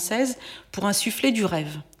création française pour insuffler du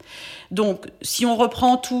rêve. Donc, si on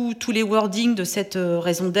reprend tous les wordings de cette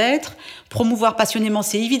raison d'être, promouvoir passionnément,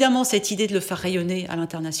 c'est évidemment cette idée de le faire rayonner à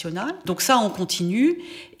l'international. Donc ça, on continue.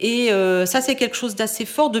 Et ça, c'est quelque chose d'assez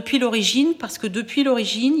fort depuis l'origine, parce que depuis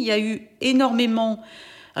l'origine, il y a eu énormément...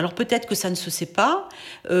 Alors peut-être que ça ne se sait pas,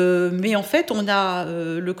 mais en fait,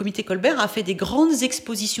 le Comité Colbert a fait des grandes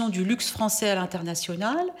expositions du luxe français à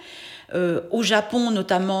l'international, au Japon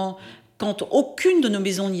notamment, quand aucune de nos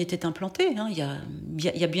maisons n'y était implantée. Il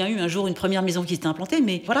y a bien eu un jour une première maison qui était implantée,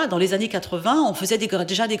 mais voilà, dans les années 80, on faisait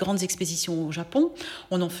déjà des grandes expositions au Japon,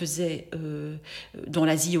 on en faisait dans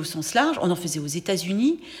l'Asie au sens large, on en faisait aux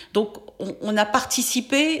États-Unis. Donc on a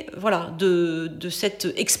participé de cette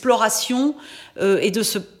exploration et de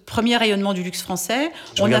ce premier rayonnement du luxe français.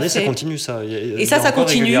 Ça continue ça. Et ça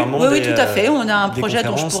continue. Oui, tout à fait. On a un projet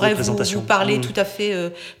dont je pourrais vous parler tout à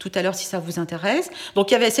fait tout à l'heure si ça vous intéresse.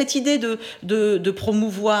 Donc il y avait cette idée de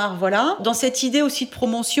promouvoir, voilà. Dans cette idée aussi de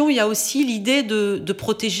promotion, il y a aussi l'idée de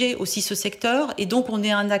protéger aussi ce secteur. Et donc on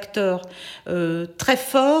est un acteur très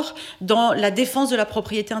fort dans la défense de la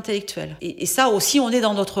propriété intellectuelle. Et ça aussi, on est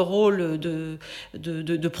dans notre rôle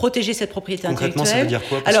de protéger cette propriété intellectuelle. Concrètement, ça veut dire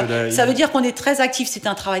quoi? Ça veut dire qu'on est très actif. C'est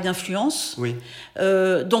un travail d'influence. Oui.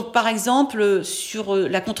 Donc par exemple sur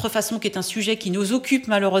la contrefaçon, qui est un sujet qui nous occupe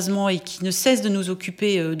malheureusement et qui ne cesse de nous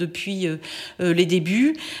occuper depuis les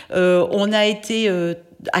débuts, on a été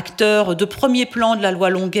acteur de premier plan de la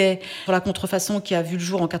loi Longuet sur la contrefaçon qui a vu le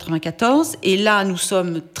jour en 1994. Et là, nous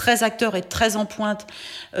sommes très acteurs et très en pointe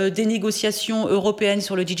des négociations européennes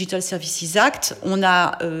sur le Digital Services Act. On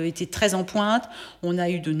a été très en pointe. On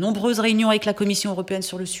a eu de nombreuses réunions avec la Commission européenne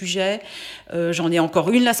sur le sujet. J'en ai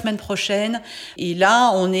encore une la semaine prochaine. Et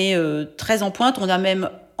là, on est très en pointe. On a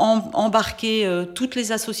même embarqué toutes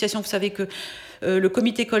les associations. Vous savez que le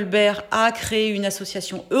Comité Colbert a créé une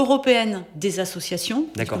association européenne des associations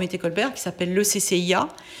du Comité Colbert qui s'appelle le CCIA,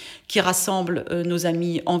 qui rassemble nos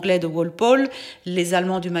amis anglais de Walpole, les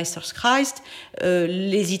Allemands du Meisterskreis,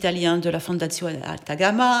 les Italiens de la Fondazione Alta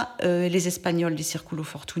Gamma, les Espagnols des Circulo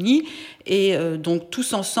Fortuny. Et donc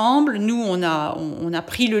tous ensemble, nous, on a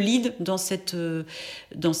pris le lead dans cette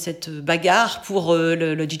bagarre pour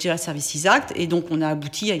le Digital Services Act. Et donc on a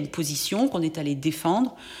abouti à une position qu'on est allé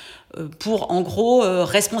défendre pour, en gros,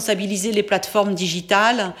 responsabiliser les plateformes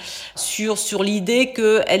digitales sur l'idée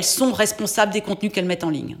qu'elles sont responsables des contenus qu'elles mettent en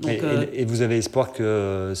ligne. Donc, et vous avez espoir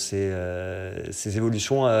que ces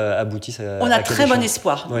évolutions aboutissent à... On a très bon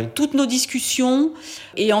espoir. Oui. Toutes nos discussions,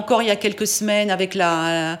 et encore il y a quelques semaines avec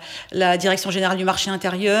la Direction générale du marché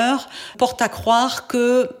intérieur, portent à croire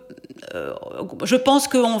que je pense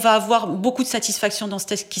qu'on va avoir beaucoup de satisfaction dans ce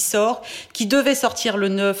texte qui sort, qui devait sortir le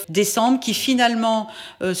 9 décembre, qui finalement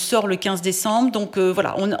sort le 15 décembre. Donc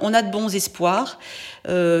voilà, on a de bons espoirs.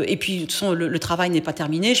 Et puis, de toute façon, le travail n'est pas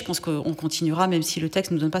terminé. Je pense qu'on continuera, même si le texte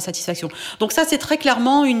ne nous donne pas satisfaction. Donc ça, c'est très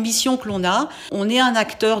clairement une mission que l'on a. On est un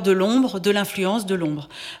acteur de l'ombre, de l'influence de l'ombre.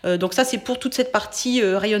 Donc ça, c'est pour toute cette partie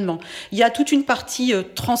rayonnement. Il y a toute une partie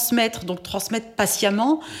transmettre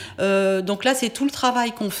patiemment. Donc là, c'est tout le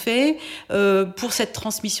travail qu'on fait pour cette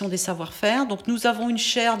transmission des savoir-faire. Donc nous avons une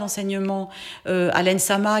chaire d'enseignement à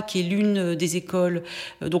l'ENSAMA, qui est l'une des écoles.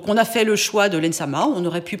 Donc on a fait le choix de l'ENSAMA. On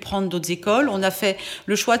aurait pu prendre d'autres écoles. On a fait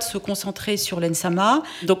le choix de se concentrer sur l'ENSAMA.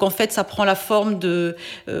 Donc en fait, ça prend la forme de...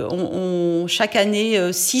 chaque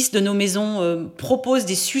année, 6 de nos maisons proposent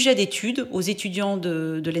des sujets d'études aux étudiants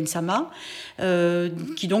de l'ENSAMA,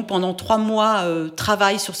 qui donc pendant 3 mois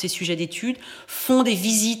travaillent sur ces sujets d'études, font des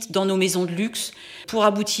visites dans nos maisons de luxe pour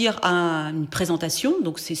aboutir à une présentation.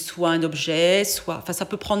 Donc c'est soit un objet, enfin ça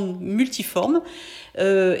peut prendre multiforme.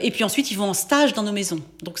 Et puis ensuite, ils vont en stage dans nos maisons.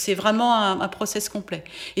 Donc c'est vraiment un process complet.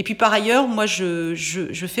 Et puis par ailleurs, moi,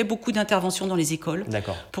 je fais beaucoup d'interventions dans les écoles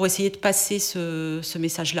pour essayer de passer ce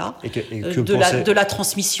message-là, de la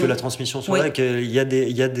transmission. Que la transmission soit là, et qu'il y a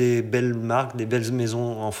des belles marques, des belles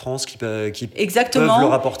maisons en France qui peuvent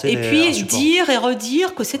leur apporter un support. Dire et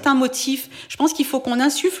redire que c'est un motif. Je pense qu'il faut qu'on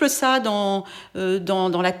insuffle ça dans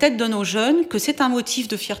la tête de nos jeunes, que c'est un motif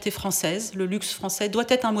de fierté française. Le luxe français doit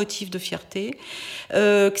être un motif de fierté.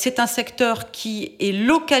 Que c'est un secteur qui est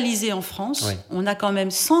localisé en France. Oui. On a quand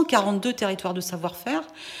même 142 territoires de savoir-faire,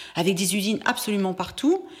 avec des usines absolument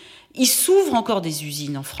partout. Il s'ouvre encore des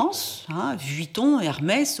usines en France. Vuitton,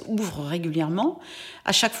 Hermès ouvrent régulièrement.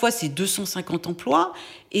 À chaque fois, c'est 250 emplois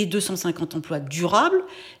et 250 emplois durables.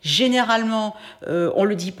 Généralement, on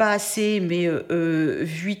le dit pas assez, mais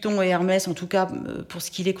Vuitton et Hermès, en tout cas pour ce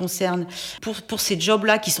qui les concerne, pour ces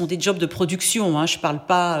jobs-là qui sont des jobs de production. Je parle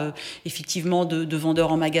pas effectivement de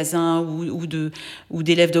vendeurs en magasin ou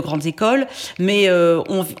d'élèves de grandes écoles, mais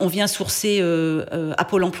on vient sourcer à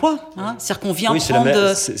Pôle Emploi. C'est-à-dire qu'on vient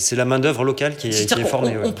prendre. C'est la main d'œuvre locale qui est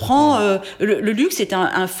formée. On prend le luxe est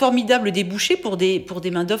un formidable débouché pour des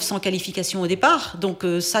main d'œuvre sans qualification au départ. Donc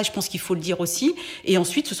ça, je pense qu'il faut le dire aussi. Et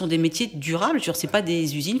ensuite, ce sont des métiers durables. C'est pas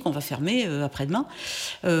des usines qu'on va fermer après-demain,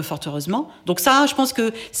 fort heureusement. Donc ça, je pense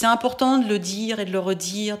que c'est important de le dire et de le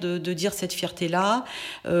redire, de dire cette fierté-là,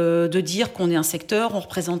 de dire qu'on est un secteur, on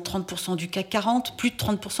représente 30% du CAC 40, plus de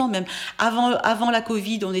 30% même. Avant la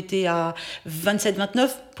Covid, on était à 27-29.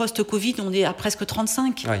 Post-Covid, on est à presque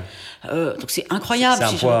 35. Oui. Donc c'est incroyable.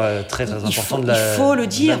 C'est un poids très important de la... Il faut le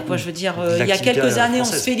dire, quoi. Je veux dire, il y a quelques années,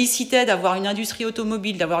 française. on se félicitait d'avoir une industrie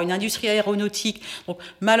automobile, d'avoir une industrie aéronautique. Donc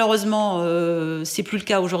malheureusement, c'est plus le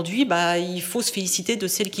cas aujourd'hui. Il faut se féliciter de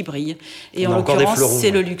celles qui brillent. Et en l'occurrence,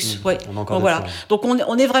 c'est le luxe. Ouais. Donc voilà. Donc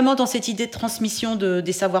on est vraiment dans cette idée de transmission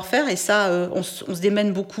des savoir-faire, et ça, on se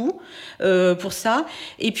démène beaucoup pour ça.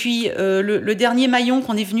 Et puis le dernier maillon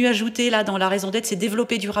qu'on est venu ajouter là dans la raison d'être, c'est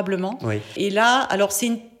développer durablement. Oui. Et là, alors c'est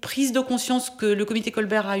une prise de conscience que le Comité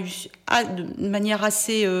Colbert a eu de manière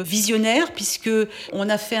assez visionnaire, puisque on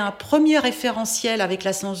a fait un premier référentiel avec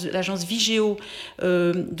l'agence Vigeo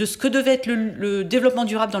de ce que devait être le développement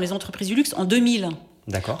durable dans les entreprises du luxe en 2000.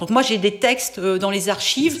 D'accord. Donc moi j'ai des textes dans les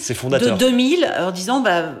archives de 2000 en disant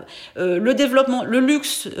le développement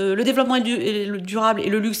durable et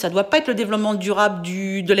le luxe, ça doit pas être le développement durable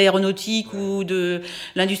de l'aéronautique ou de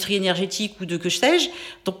l'industrie énergétique ou de que sais-je.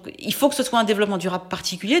 Donc il faut que ce soit un développement durable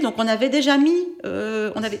particulier. Donc on avait déjà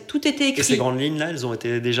tout été écrit. Et ces grandes lignes là, elles ont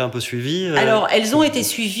été déjà un peu suivies. Alors elles ont été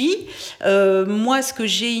suivies. Moi ce que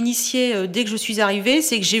j'ai initié dès que je suis arrivée,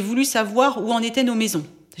 c'est que j'ai voulu savoir où en étaient nos maisons.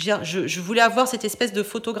 Je voulais avoir cette espèce de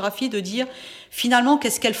photographie de dire finalement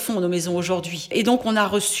qu'est-ce qu'elles font nos maisons aujourd'hui. Et donc on a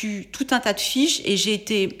reçu tout un tas de fiches et j'ai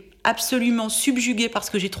été absolument subjuguée par ce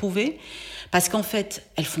que j'ai trouvé, parce qu'en fait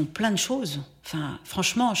elles font plein de choses. Enfin,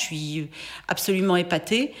 franchement, je suis absolument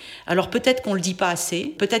épatée. Alors peut-être qu'on le dit pas assez,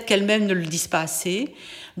 peut-être qu'elles-mêmes ne le disent pas assez.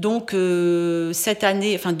 Donc cette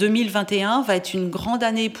année, 2021 va être une grande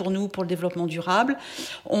année pour nous, pour le développement durable.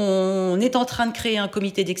 On est en train de créer un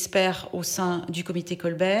comité d'experts au sein du Comité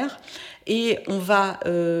Colbert, et on va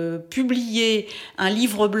publier un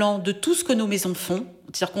livre blanc de tout ce que nos maisons font.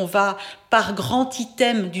 C'est-à-dire qu'on va, par grand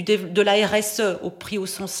item de la RSE, pris au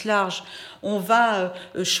sens large, on va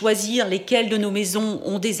choisir lesquelles de nos maisons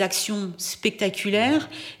ont des actions spectaculaires,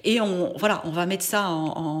 et on va mettre ça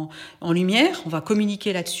en lumière, on va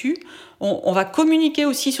communiquer là-dessus. On va communiquer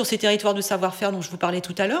aussi sur ces territoires de savoir-faire dont je vous parlais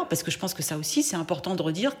tout à l'heure, parce que je pense que ça aussi, c'est important de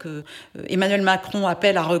redire que Emmanuel Macron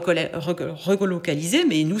appelle à relocaliser,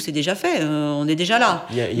 mais nous, c'est déjà fait, on est déjà là.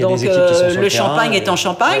 Il y a donc des équipes qui sont sur le Champagne terrain, est en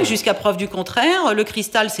Champagne, ouais. Jusqu'à preuve du contraire. Le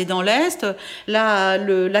cristal, c'est dans l'Est. Là,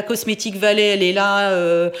 la Cosmétique Valley, elle est là.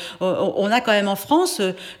 On a quand même en France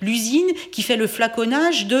l'usine qui fait le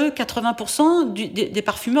flaconnage de 80% des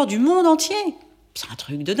parfumeurs du monde entier. C'est un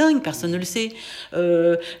truc de dingue, personne ne le sait.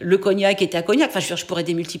 Le cognac était à Cognac. Je pourrais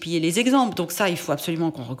démultiplier les exemples. Donc ça, il faut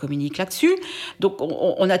absolument qu'on recommunique là-dessus. Donc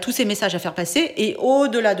on a tous ces messages à faire passer. Et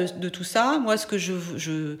au-delà de tout ça, moi, ce que je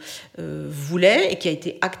voulais, et qui a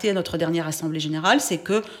été acté à notre dernière Assemblée Générale, c'est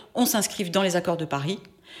qu'on s'inscrive dans les accords de Paris.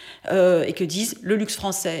 Et que disent le luxe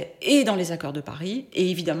français est dans les accords de Paris.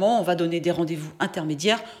 Et évidemment, on va donner des rendez-vous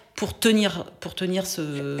intermédiaires pour tenir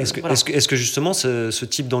ce... Est-ce que justement ce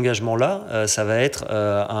type d'engagement-là, ça va être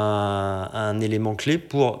un élément clé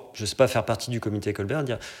pour, je ne sais pas, faire partie du comité Colbert,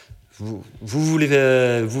 dire vous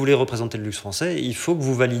voulez représenter le luxe français, il faut que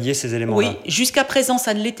vous validiez ces éléments-là. Oui, jusqu'à présent,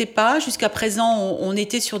 ça ne l'était pas. Jusqu'à présent, on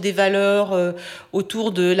était sur des valeurs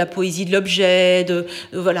autour de la poésie de l'objet, de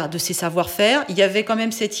ses savoir-faire. Il y avait quand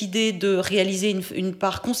même cette idée de réaliser une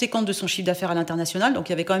part conséquente de son chiffre d'affaires à l'international. Donc,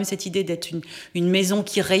 il y avait quand même cette idée d'être une maison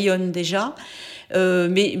qui rayonne déjà.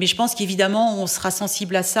 Mais je pense qu'évidemment, on sera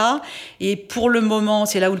sensible à ça. Et pour le moment,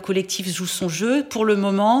 c'est là où le collectif joue son jeu. Pour le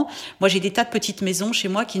moment, moi, j'ai des tas de petites maisons chez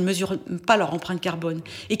moi qui ne mesurent pas leur empreinte carbone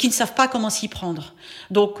et qui ne savent pas comment s'y prendre.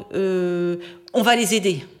 Donc, on va les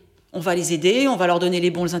aider. On va leur donner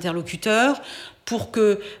les bons interlocuteurs pour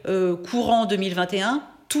que, courant 2021,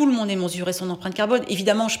 tout le monde ait mesuré son empreinte carbone.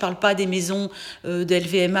 Évidemment, je ne parle pas des maisons de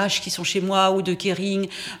LVMH qui sont chez moi, ou de Kering,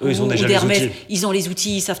 ou d'Hermès. Ils ont les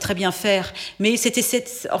outils, ils savent très bien faire. Mais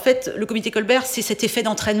en fait, le comité Colbert, c'est cet effet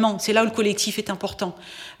d'entraînement. C'est là où le collectif est important.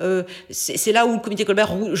 C'est là où le comité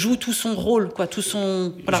Colbert joue tout son rôle, quoi, tout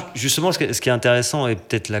son... Voilà. Justement, ce qui est intéressant, et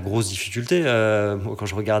peut-être la grosse difficulté, quand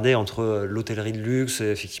je regardais entre l'hôtellerie de luxe,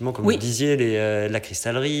 effectivement, comme vous disiez, la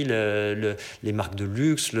cristallerie, les marques de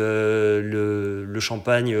luxe, le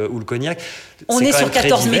champagne ou le cognac. On est sur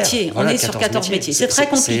 14 métiers. On est sur 14 métiers. C'est très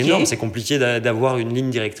compliqué. C'est énorme, c'est compliqué d'avoir une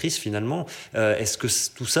ligne directrice finalement. Est-ce que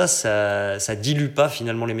tout ça dilue pas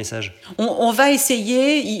finalement les messages ? On va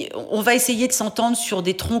essayer de s'entendre sur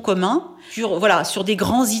des troncs communs. sur des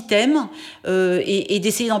grands items et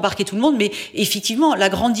d'essayer d'embarquer tout le monde. Mais effectivement, la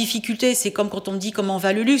grande difficulté, c'est comme quand on me dit comment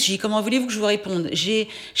va le luxe, je dis comment voulez-vous que je vous réponde? J'ai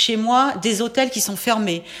chez moi des hôtels qui sont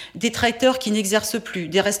fermés, des traiteurs qui n'exercent plus,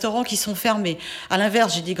 des restaurants qui sont fermés. À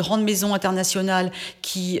l'inverse, j'ai des grandes maisons internationales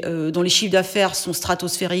dont les chiffres d'affaires sont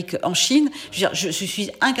stratosphériques en Chine. Je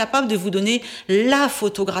suis incapable de vous donner la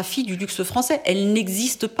photographie du luxe français. Elle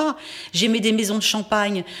n'existe pas. J'ai des maisons de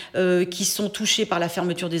champagne qui sont touchées par la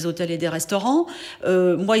fermeture des hôtels et des restaurants.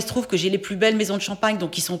 Moi, il se trouve que j'ai les plus belles maisons de champagne,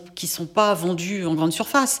 donc qui sont pas vendues en grande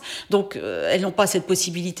surface. Donc, elles n'ont pas cette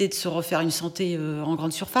possibilité de se refaire une santé en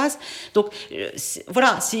grande surface. Donc,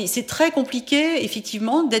 c'est très compliqué,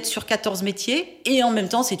 effectivement, d'être sur 14 métiers. Et en même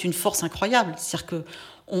temps, c'est une force incroyable. C'est-à-dire que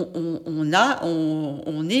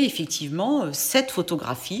on est effectivement cette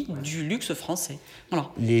photographie du luxe français. Voilà.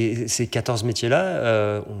 Ces 14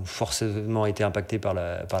 métiers-là ont forcément été impactés par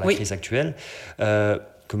la crise actuelle.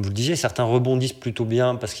 Comme vous le disiez, certains rebondissent plutôt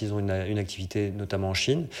bien parce qu'ils ont une activité notamment en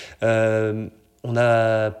Chine. On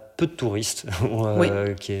a peu de touristes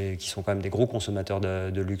qui sont quand même des gros consommateurs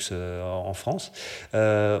de luxe en France.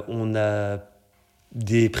 On a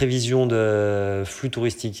des prévisions de flux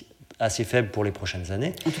touristique assez faible pour les prochaines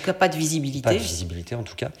années. En tout cas, pas de visibilité. Pas de visibilité, en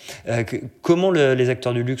tout cas. Comment les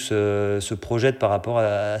acteurs du luxe se projettent par rapport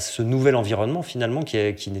à ce nouvel environnement, finalement,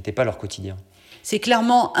 qui n'était pas leur quotidien? C'est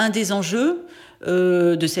clairement un des enjeux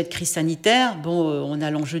de cette crise sanitaire. On a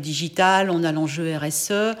l'enjeu digital, on a l'enjeu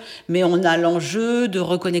RSE, mais on a l'enjeu de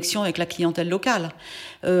reconnexion avec la clientèle locale.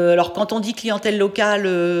 Alors, quand on dit clientèle locale,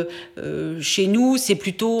 chez nous,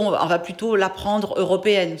 on va plutôt la prendre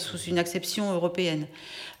européenne, sous une acception européenne.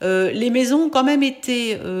 Les maisons ont quand même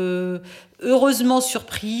été heureusement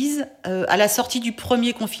surprises à la sortie du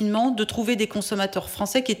premier confinement de trouver des consommateurs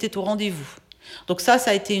français qui étaient au rendez-vous. Donc ça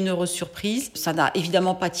a été une heureuse surprise. Ça n'a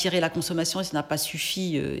évidemment pas tiré la consommation et ça n'a pas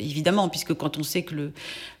suffi, évidemment, puisque quand on sait que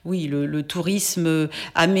le tourisme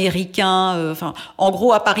américain, en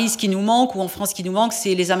gros, à Paris, ce qui nous manque, ou en France, ce qui nous manque,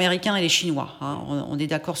 c'est les Américains et les Chinois. Hein. On est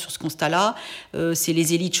d'accord sur ce constat-là. C'est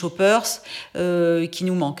les elite shoppers qui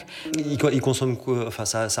nous manquent. Ils consomment quoi?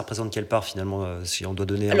 Ça représente quelle part, finalement, si on doit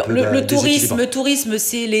donner un peu le tourisme,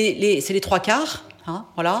 c'est les trois quarts. Hein,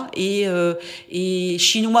 voilà. Et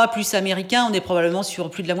chinois plus américains, on est probablement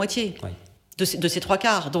sur plus de la moitié. Oui. De ces trois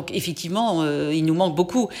quarts. Donc, effectivement, il nous manque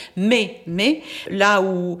beaucoup. Mais là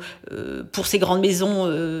où, pour ces grandes maisons,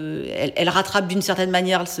 elles rattrapent d'une certaine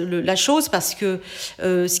manière la chose, parce que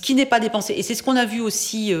ce qui n'est pas dépensé, et c'est ce qu'on a vu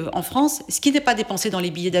aussi en France, ce qui n'est pas dépensé dans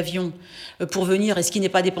les billets d'avion pour venir et ce qui n'est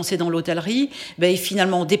pas dépensé dans l'hôtellerie, est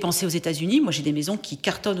finalement dépensé aux États-Unis. Moi, j'ai des maisons qui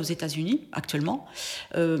cartonnent aux États-Unis actuellement,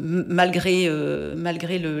 malgré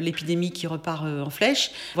l'épidémie qui repart en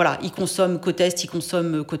flèche. Voilà, ils consomment côte Est, ils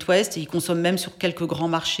consomment côte Ouest, et ils consomment même sur quelques grands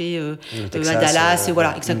marchés Texas, à Dallas,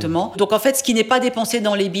 voilà, exactement. Donc en fait, ce qui n'est pas dépensé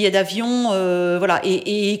dans les billets d'avion, voilà,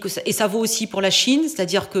 et ça vaut aussi pour la Chine,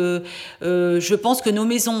 c'est-à-dire que je pense que nos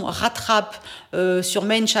maisons rattrapent sur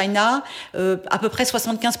Main China à peu près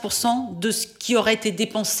 75% de ce qui aurait été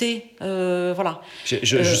dépensé, voilà.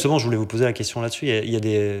 Justement, je voulais vous poser la question là-dessus. Il y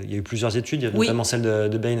a eu plusieurs études, il y a notamment celle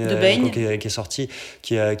de Bain qui est sortie,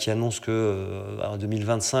 qui annonce que en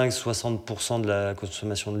 2025, 60% de la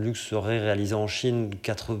consommation de luxe serait réalisée en Chine,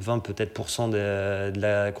 80 peut-être % de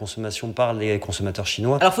la consommation par les consommateurs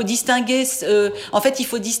chinois. Alors, il faut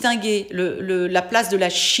distinguer la place de la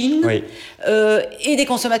Chine et des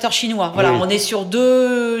consommateurs chinois. Voilà, on est sur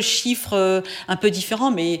deux chiffres un peu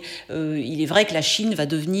différents, mais il est vrai que la Chine va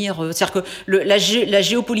devenir... c'est-à-dire que la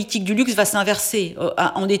géopolitique du luxe va s'inverser.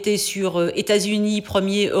 On était sur États-Unis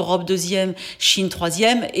premier, Europe deuxième, Chine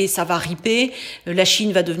troisième, et ça va riper. La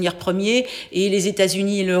Chine va devenir premier, et les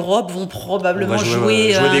États-Unis et l'Europe vont probablement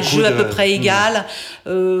jouer un jeu à peu près égal,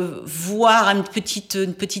 voire une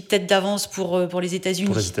petite tête d'avance pour les États-Unis.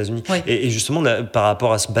 Pour les États-Unis. Ouais. Et justement, là, par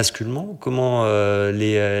rapport à ce basculement, comment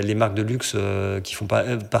les marques de luxe qui font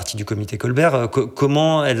partie du comité Colbert,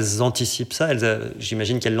 comment elles anticipent ça?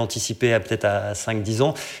 J'imagine qu'elles l'anticipaient peut-être à 5-10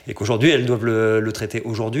 ans et qu'aujourd'hui, elles doivent le traiter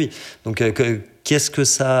aujourd'hui. Donc, qu'est-ce que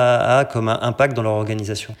ça a comme impact dans leur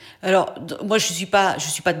organisation? Alors, moi, je suis pas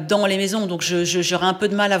dans les maisons, donc j'aurais un peu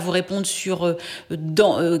de mal à vous répondre sur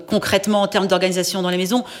concrètement en termes d'organisation dans les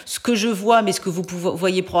maisons. Ce que je vois, mais ce que vous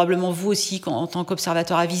voyez probablement vous aussi en tant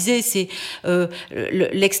qu'observateur avisé, c'est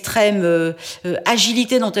l'extrême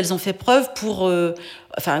agilité dont elles ont fait preuve pour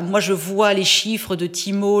Enfin, moi, je vois les chiffres de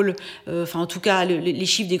Tmall, en tout cas, les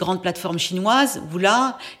chiffres des grandes plateformes chinoises, où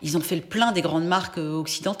là, ils ont fait le plein des grandes marques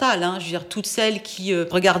occidentales. Je veux dire, toutes celles qui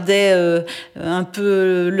regardaient un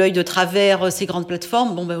peu l'œil de travers ces grandes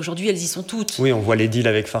plateformes, aujourd'hui, elles y sont toutes. Oui, on voit les deals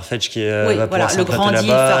avec Farfetch qui va pouvoir le grand deal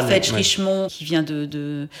Farfetch ouais. Richemont qui vient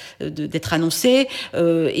d'être annoncé.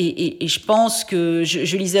 Et je pense que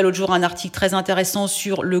je lisais l'autre jour un article très intéressant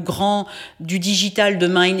sur le grand du digital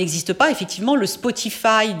demain, il n'existe pas. Effectivement, le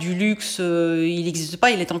Spotify du luxe, il n'existe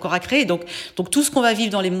pas, il est encore à créer. Donc tout ce qu'on va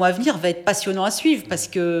vivre dans les mois à venir va être passionnant à suivre parce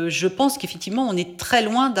que je pense qu'effectivement, on est très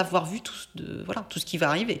loin d'avoir vu tout ce qui va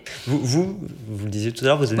arriver. Vous le disiez tout à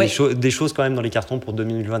l'heure, vous avez des choses quand même dans les cartons pour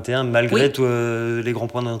 2021, malgré tous les grands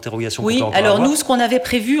points d'interrogation qu'on peut encore avoir. Nous, ce qu'on avait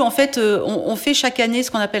prévu, en fait, on fait chaque année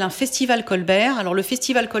ce qu'on appelle un festival Colbert. Alors, le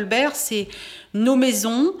festival Colbert, c'est nos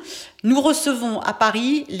maisons. Nous recevons à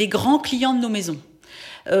Paris les grands clients de nos maisons.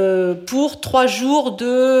 Pour 3 jours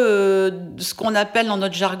de ce qu'on appelle dans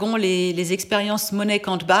notre jargon les expériences money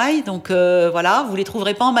can't buy. Donc vous les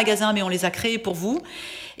trouverez pas en magasin, mais on les a créées pour vous.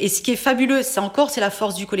 Et ce qui est fabuleux, c'est la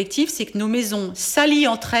force du collectif, c'est que nos maisons s'allient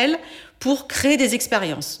entre elles pour créer des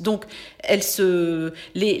expériences. Donc,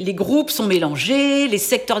 les groupes sont mélangés, les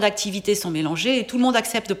secteurs d'activité sont mélangés, et tout le monde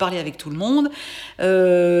accepte de parler avec tout le monde.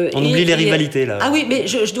 On oublie les rivalités, là. Ah oui, mais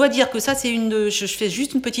je dois dire que ça, je fais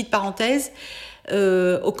juste une petite parenthèse.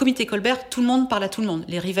 Au Comité Colbert, tout le monde parle à tout le monde.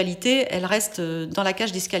 Les rivalités, elles restent dans la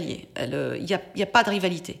cage d'escalier. Il y a pas de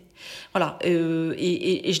rivalité. Voilà.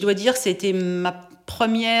 Et je dois dire que c'était ma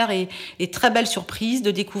première et très belle surprise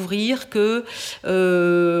de découvrir que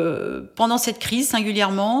pendant cette crise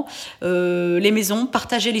singulièrement, les maisons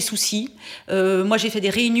partageaient les soucis. Moi, j'ai fait des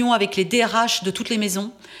réunions avec les DRH de toutes les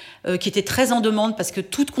maisons. Qui étaient très en demande parce que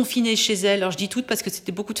toutes confinées chez elles, alors je dis toutes parce que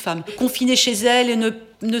c'était beaucoup de femmes, confinées chez elles et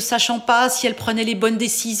ne sachant pas si elles prenaient les bonnes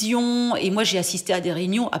décisions. Et moi, j'ai assisté à des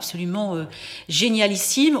réunions absolument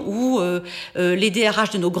génialissimes où les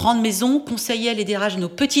DRH de nos grandes maisons conseillaient les DRH de nos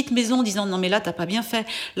petites maisons en disant « Non mais là, t'as pas bien fait.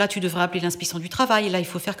 Là, tu devrais appeler l'inspection du travail. Là, il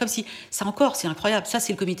faut faire comme si... » Ça encore, c'est incroyable. Ça,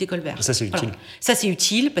 c'est le Comité Colbert. Ça, c'est utile. Voilà. Ça, c'est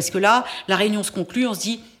utile parce que là, la réunion se conclut, on se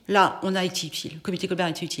dit... Là, on a été utile. Le Comité Colbert a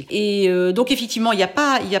été utile. Et donc, effectivement, il n'y a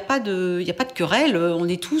pas de querelle. On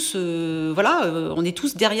est tous, on est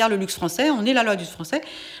tous derrière le luxe français. On est la loi du luxe français.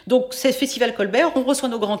 Donc, c'est le Festival Colbert. On reçoit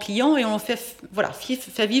nos grands clients et on fait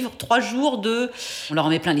vivre 3 jours on leur en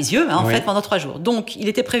met plein les yeux, en fait, pendant 3 jours. Donc, il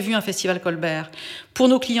était prévu un Festival Colbert pour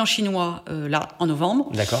nos clients chinois, en novembre.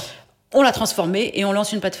 D'accord. On l'a transformé et on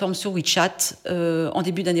lance une plateforme sur WeChat en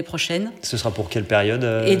début d'année prochaine. Ce sera pour quelle période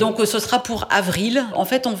Et donc, ce sera pour avril. En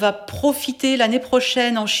fait, on va profiter l'année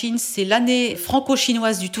prochaine en Chine. C'est l'année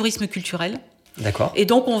franco-chinoise du tourisme culturel. D'accord. Et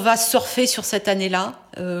donc, on va surfer sur cette année-là.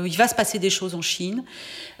 Il va se passer des choses en Chine.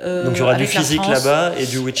 Donc, il y aura du physique là-bas et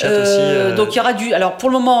du WeChat aussi. Donc, il y aura alors pour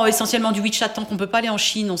le moment, essentiellement du WeChat, tant qu'on ne peut pas aller en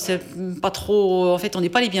Chine, on ne sait pas trop. En fait, on n'est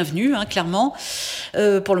pas les bienvenus, clairement,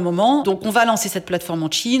 pour le moment. Donc, on va lancer cette plateforme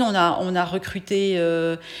en Chine. On a recruté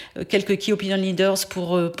quelques key opinion leaders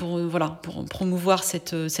pour promouvoir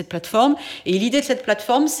cette plateforme. Et l'idée de cette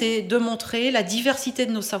plateforme, c'est de montrer la diversité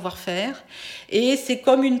de nos savoir-faire. Et c'est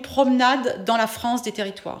comme une promenade dans la France des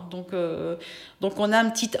territoires. Donc on a un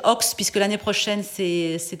petit ox, puisque l'année prochaine,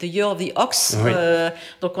 c'est the year of the ox. Oui.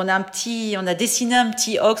 Donc on a dessiné un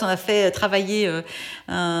petit ox, on a fait travailler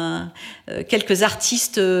quelques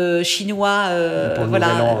artistes chinois,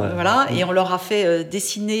 et on leur a fait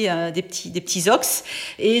dessiner des petits ox.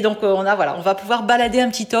 Et donc on va pouvoir balader un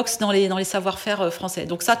petit ox dans les savoir-faire français.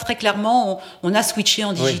 Donc ça, très clairement, on a switché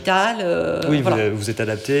en digital. Vous êtes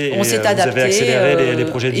adapté. On s'est adapté. Vous avez accéléré les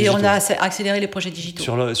projets digitaux. Et on a accéléré les projets digitaux.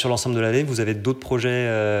 Sur l'ensemble de l'année, vous avez d'autres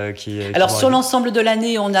projets qui Alors sur l'ensemble de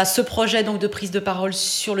l'année, on a ce projet donc de prise de parole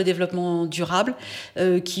sur le développement durable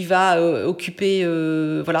qui va occuper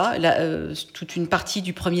toute une partie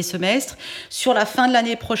du premier semestre. Sur la fin de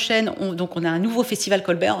l'année prochaine, on a un nouveau festival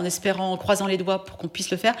Colbert, en croisant les doigts pour qu'on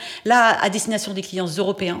puisse le faire. Là, à destination des clients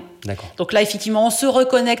européens. D'accord. Donc là, effectivement, on se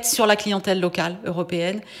reconnecte sur la clientèle locale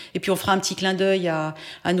européenne. Et puis on fera un petit clin d'œil à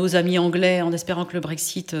nos amis anglais en espérant que le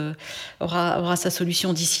Brexit aura sa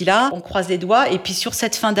solution d'ici là. On croise les doigts. Et puis sur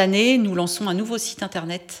cette fin d'année, nous lançons un nouveau site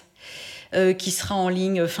internet qui sera en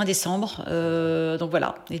ligne fin décembre. Donc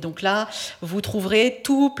voilà. Et donc là, vous trouverez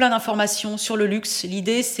plein d'informations sur le luxe.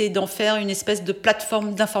 L'idée, c'est d'en faire une espèce de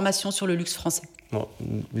plateforme d'information sur le luxe français. Bon,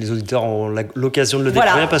 les auditeurs ont l'occasion de le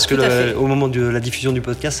découvrir parce que au moment de la diffusion du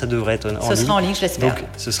podcast, ça devrait être en ligne. Ce sera en ligne, je l'espère. Donc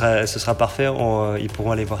ce sera parfait, ils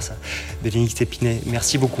pourront aller voir ça. Bénédicte Epinay,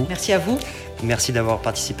 merci beaucoup. Merci à vous. Merci d'avoir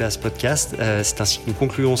participé à ce podcast. C'est ainsi que nous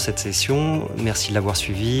concluons cette session. Merci de l'avoir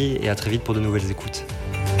suivi et à très vite pour de nouvelles écoutes.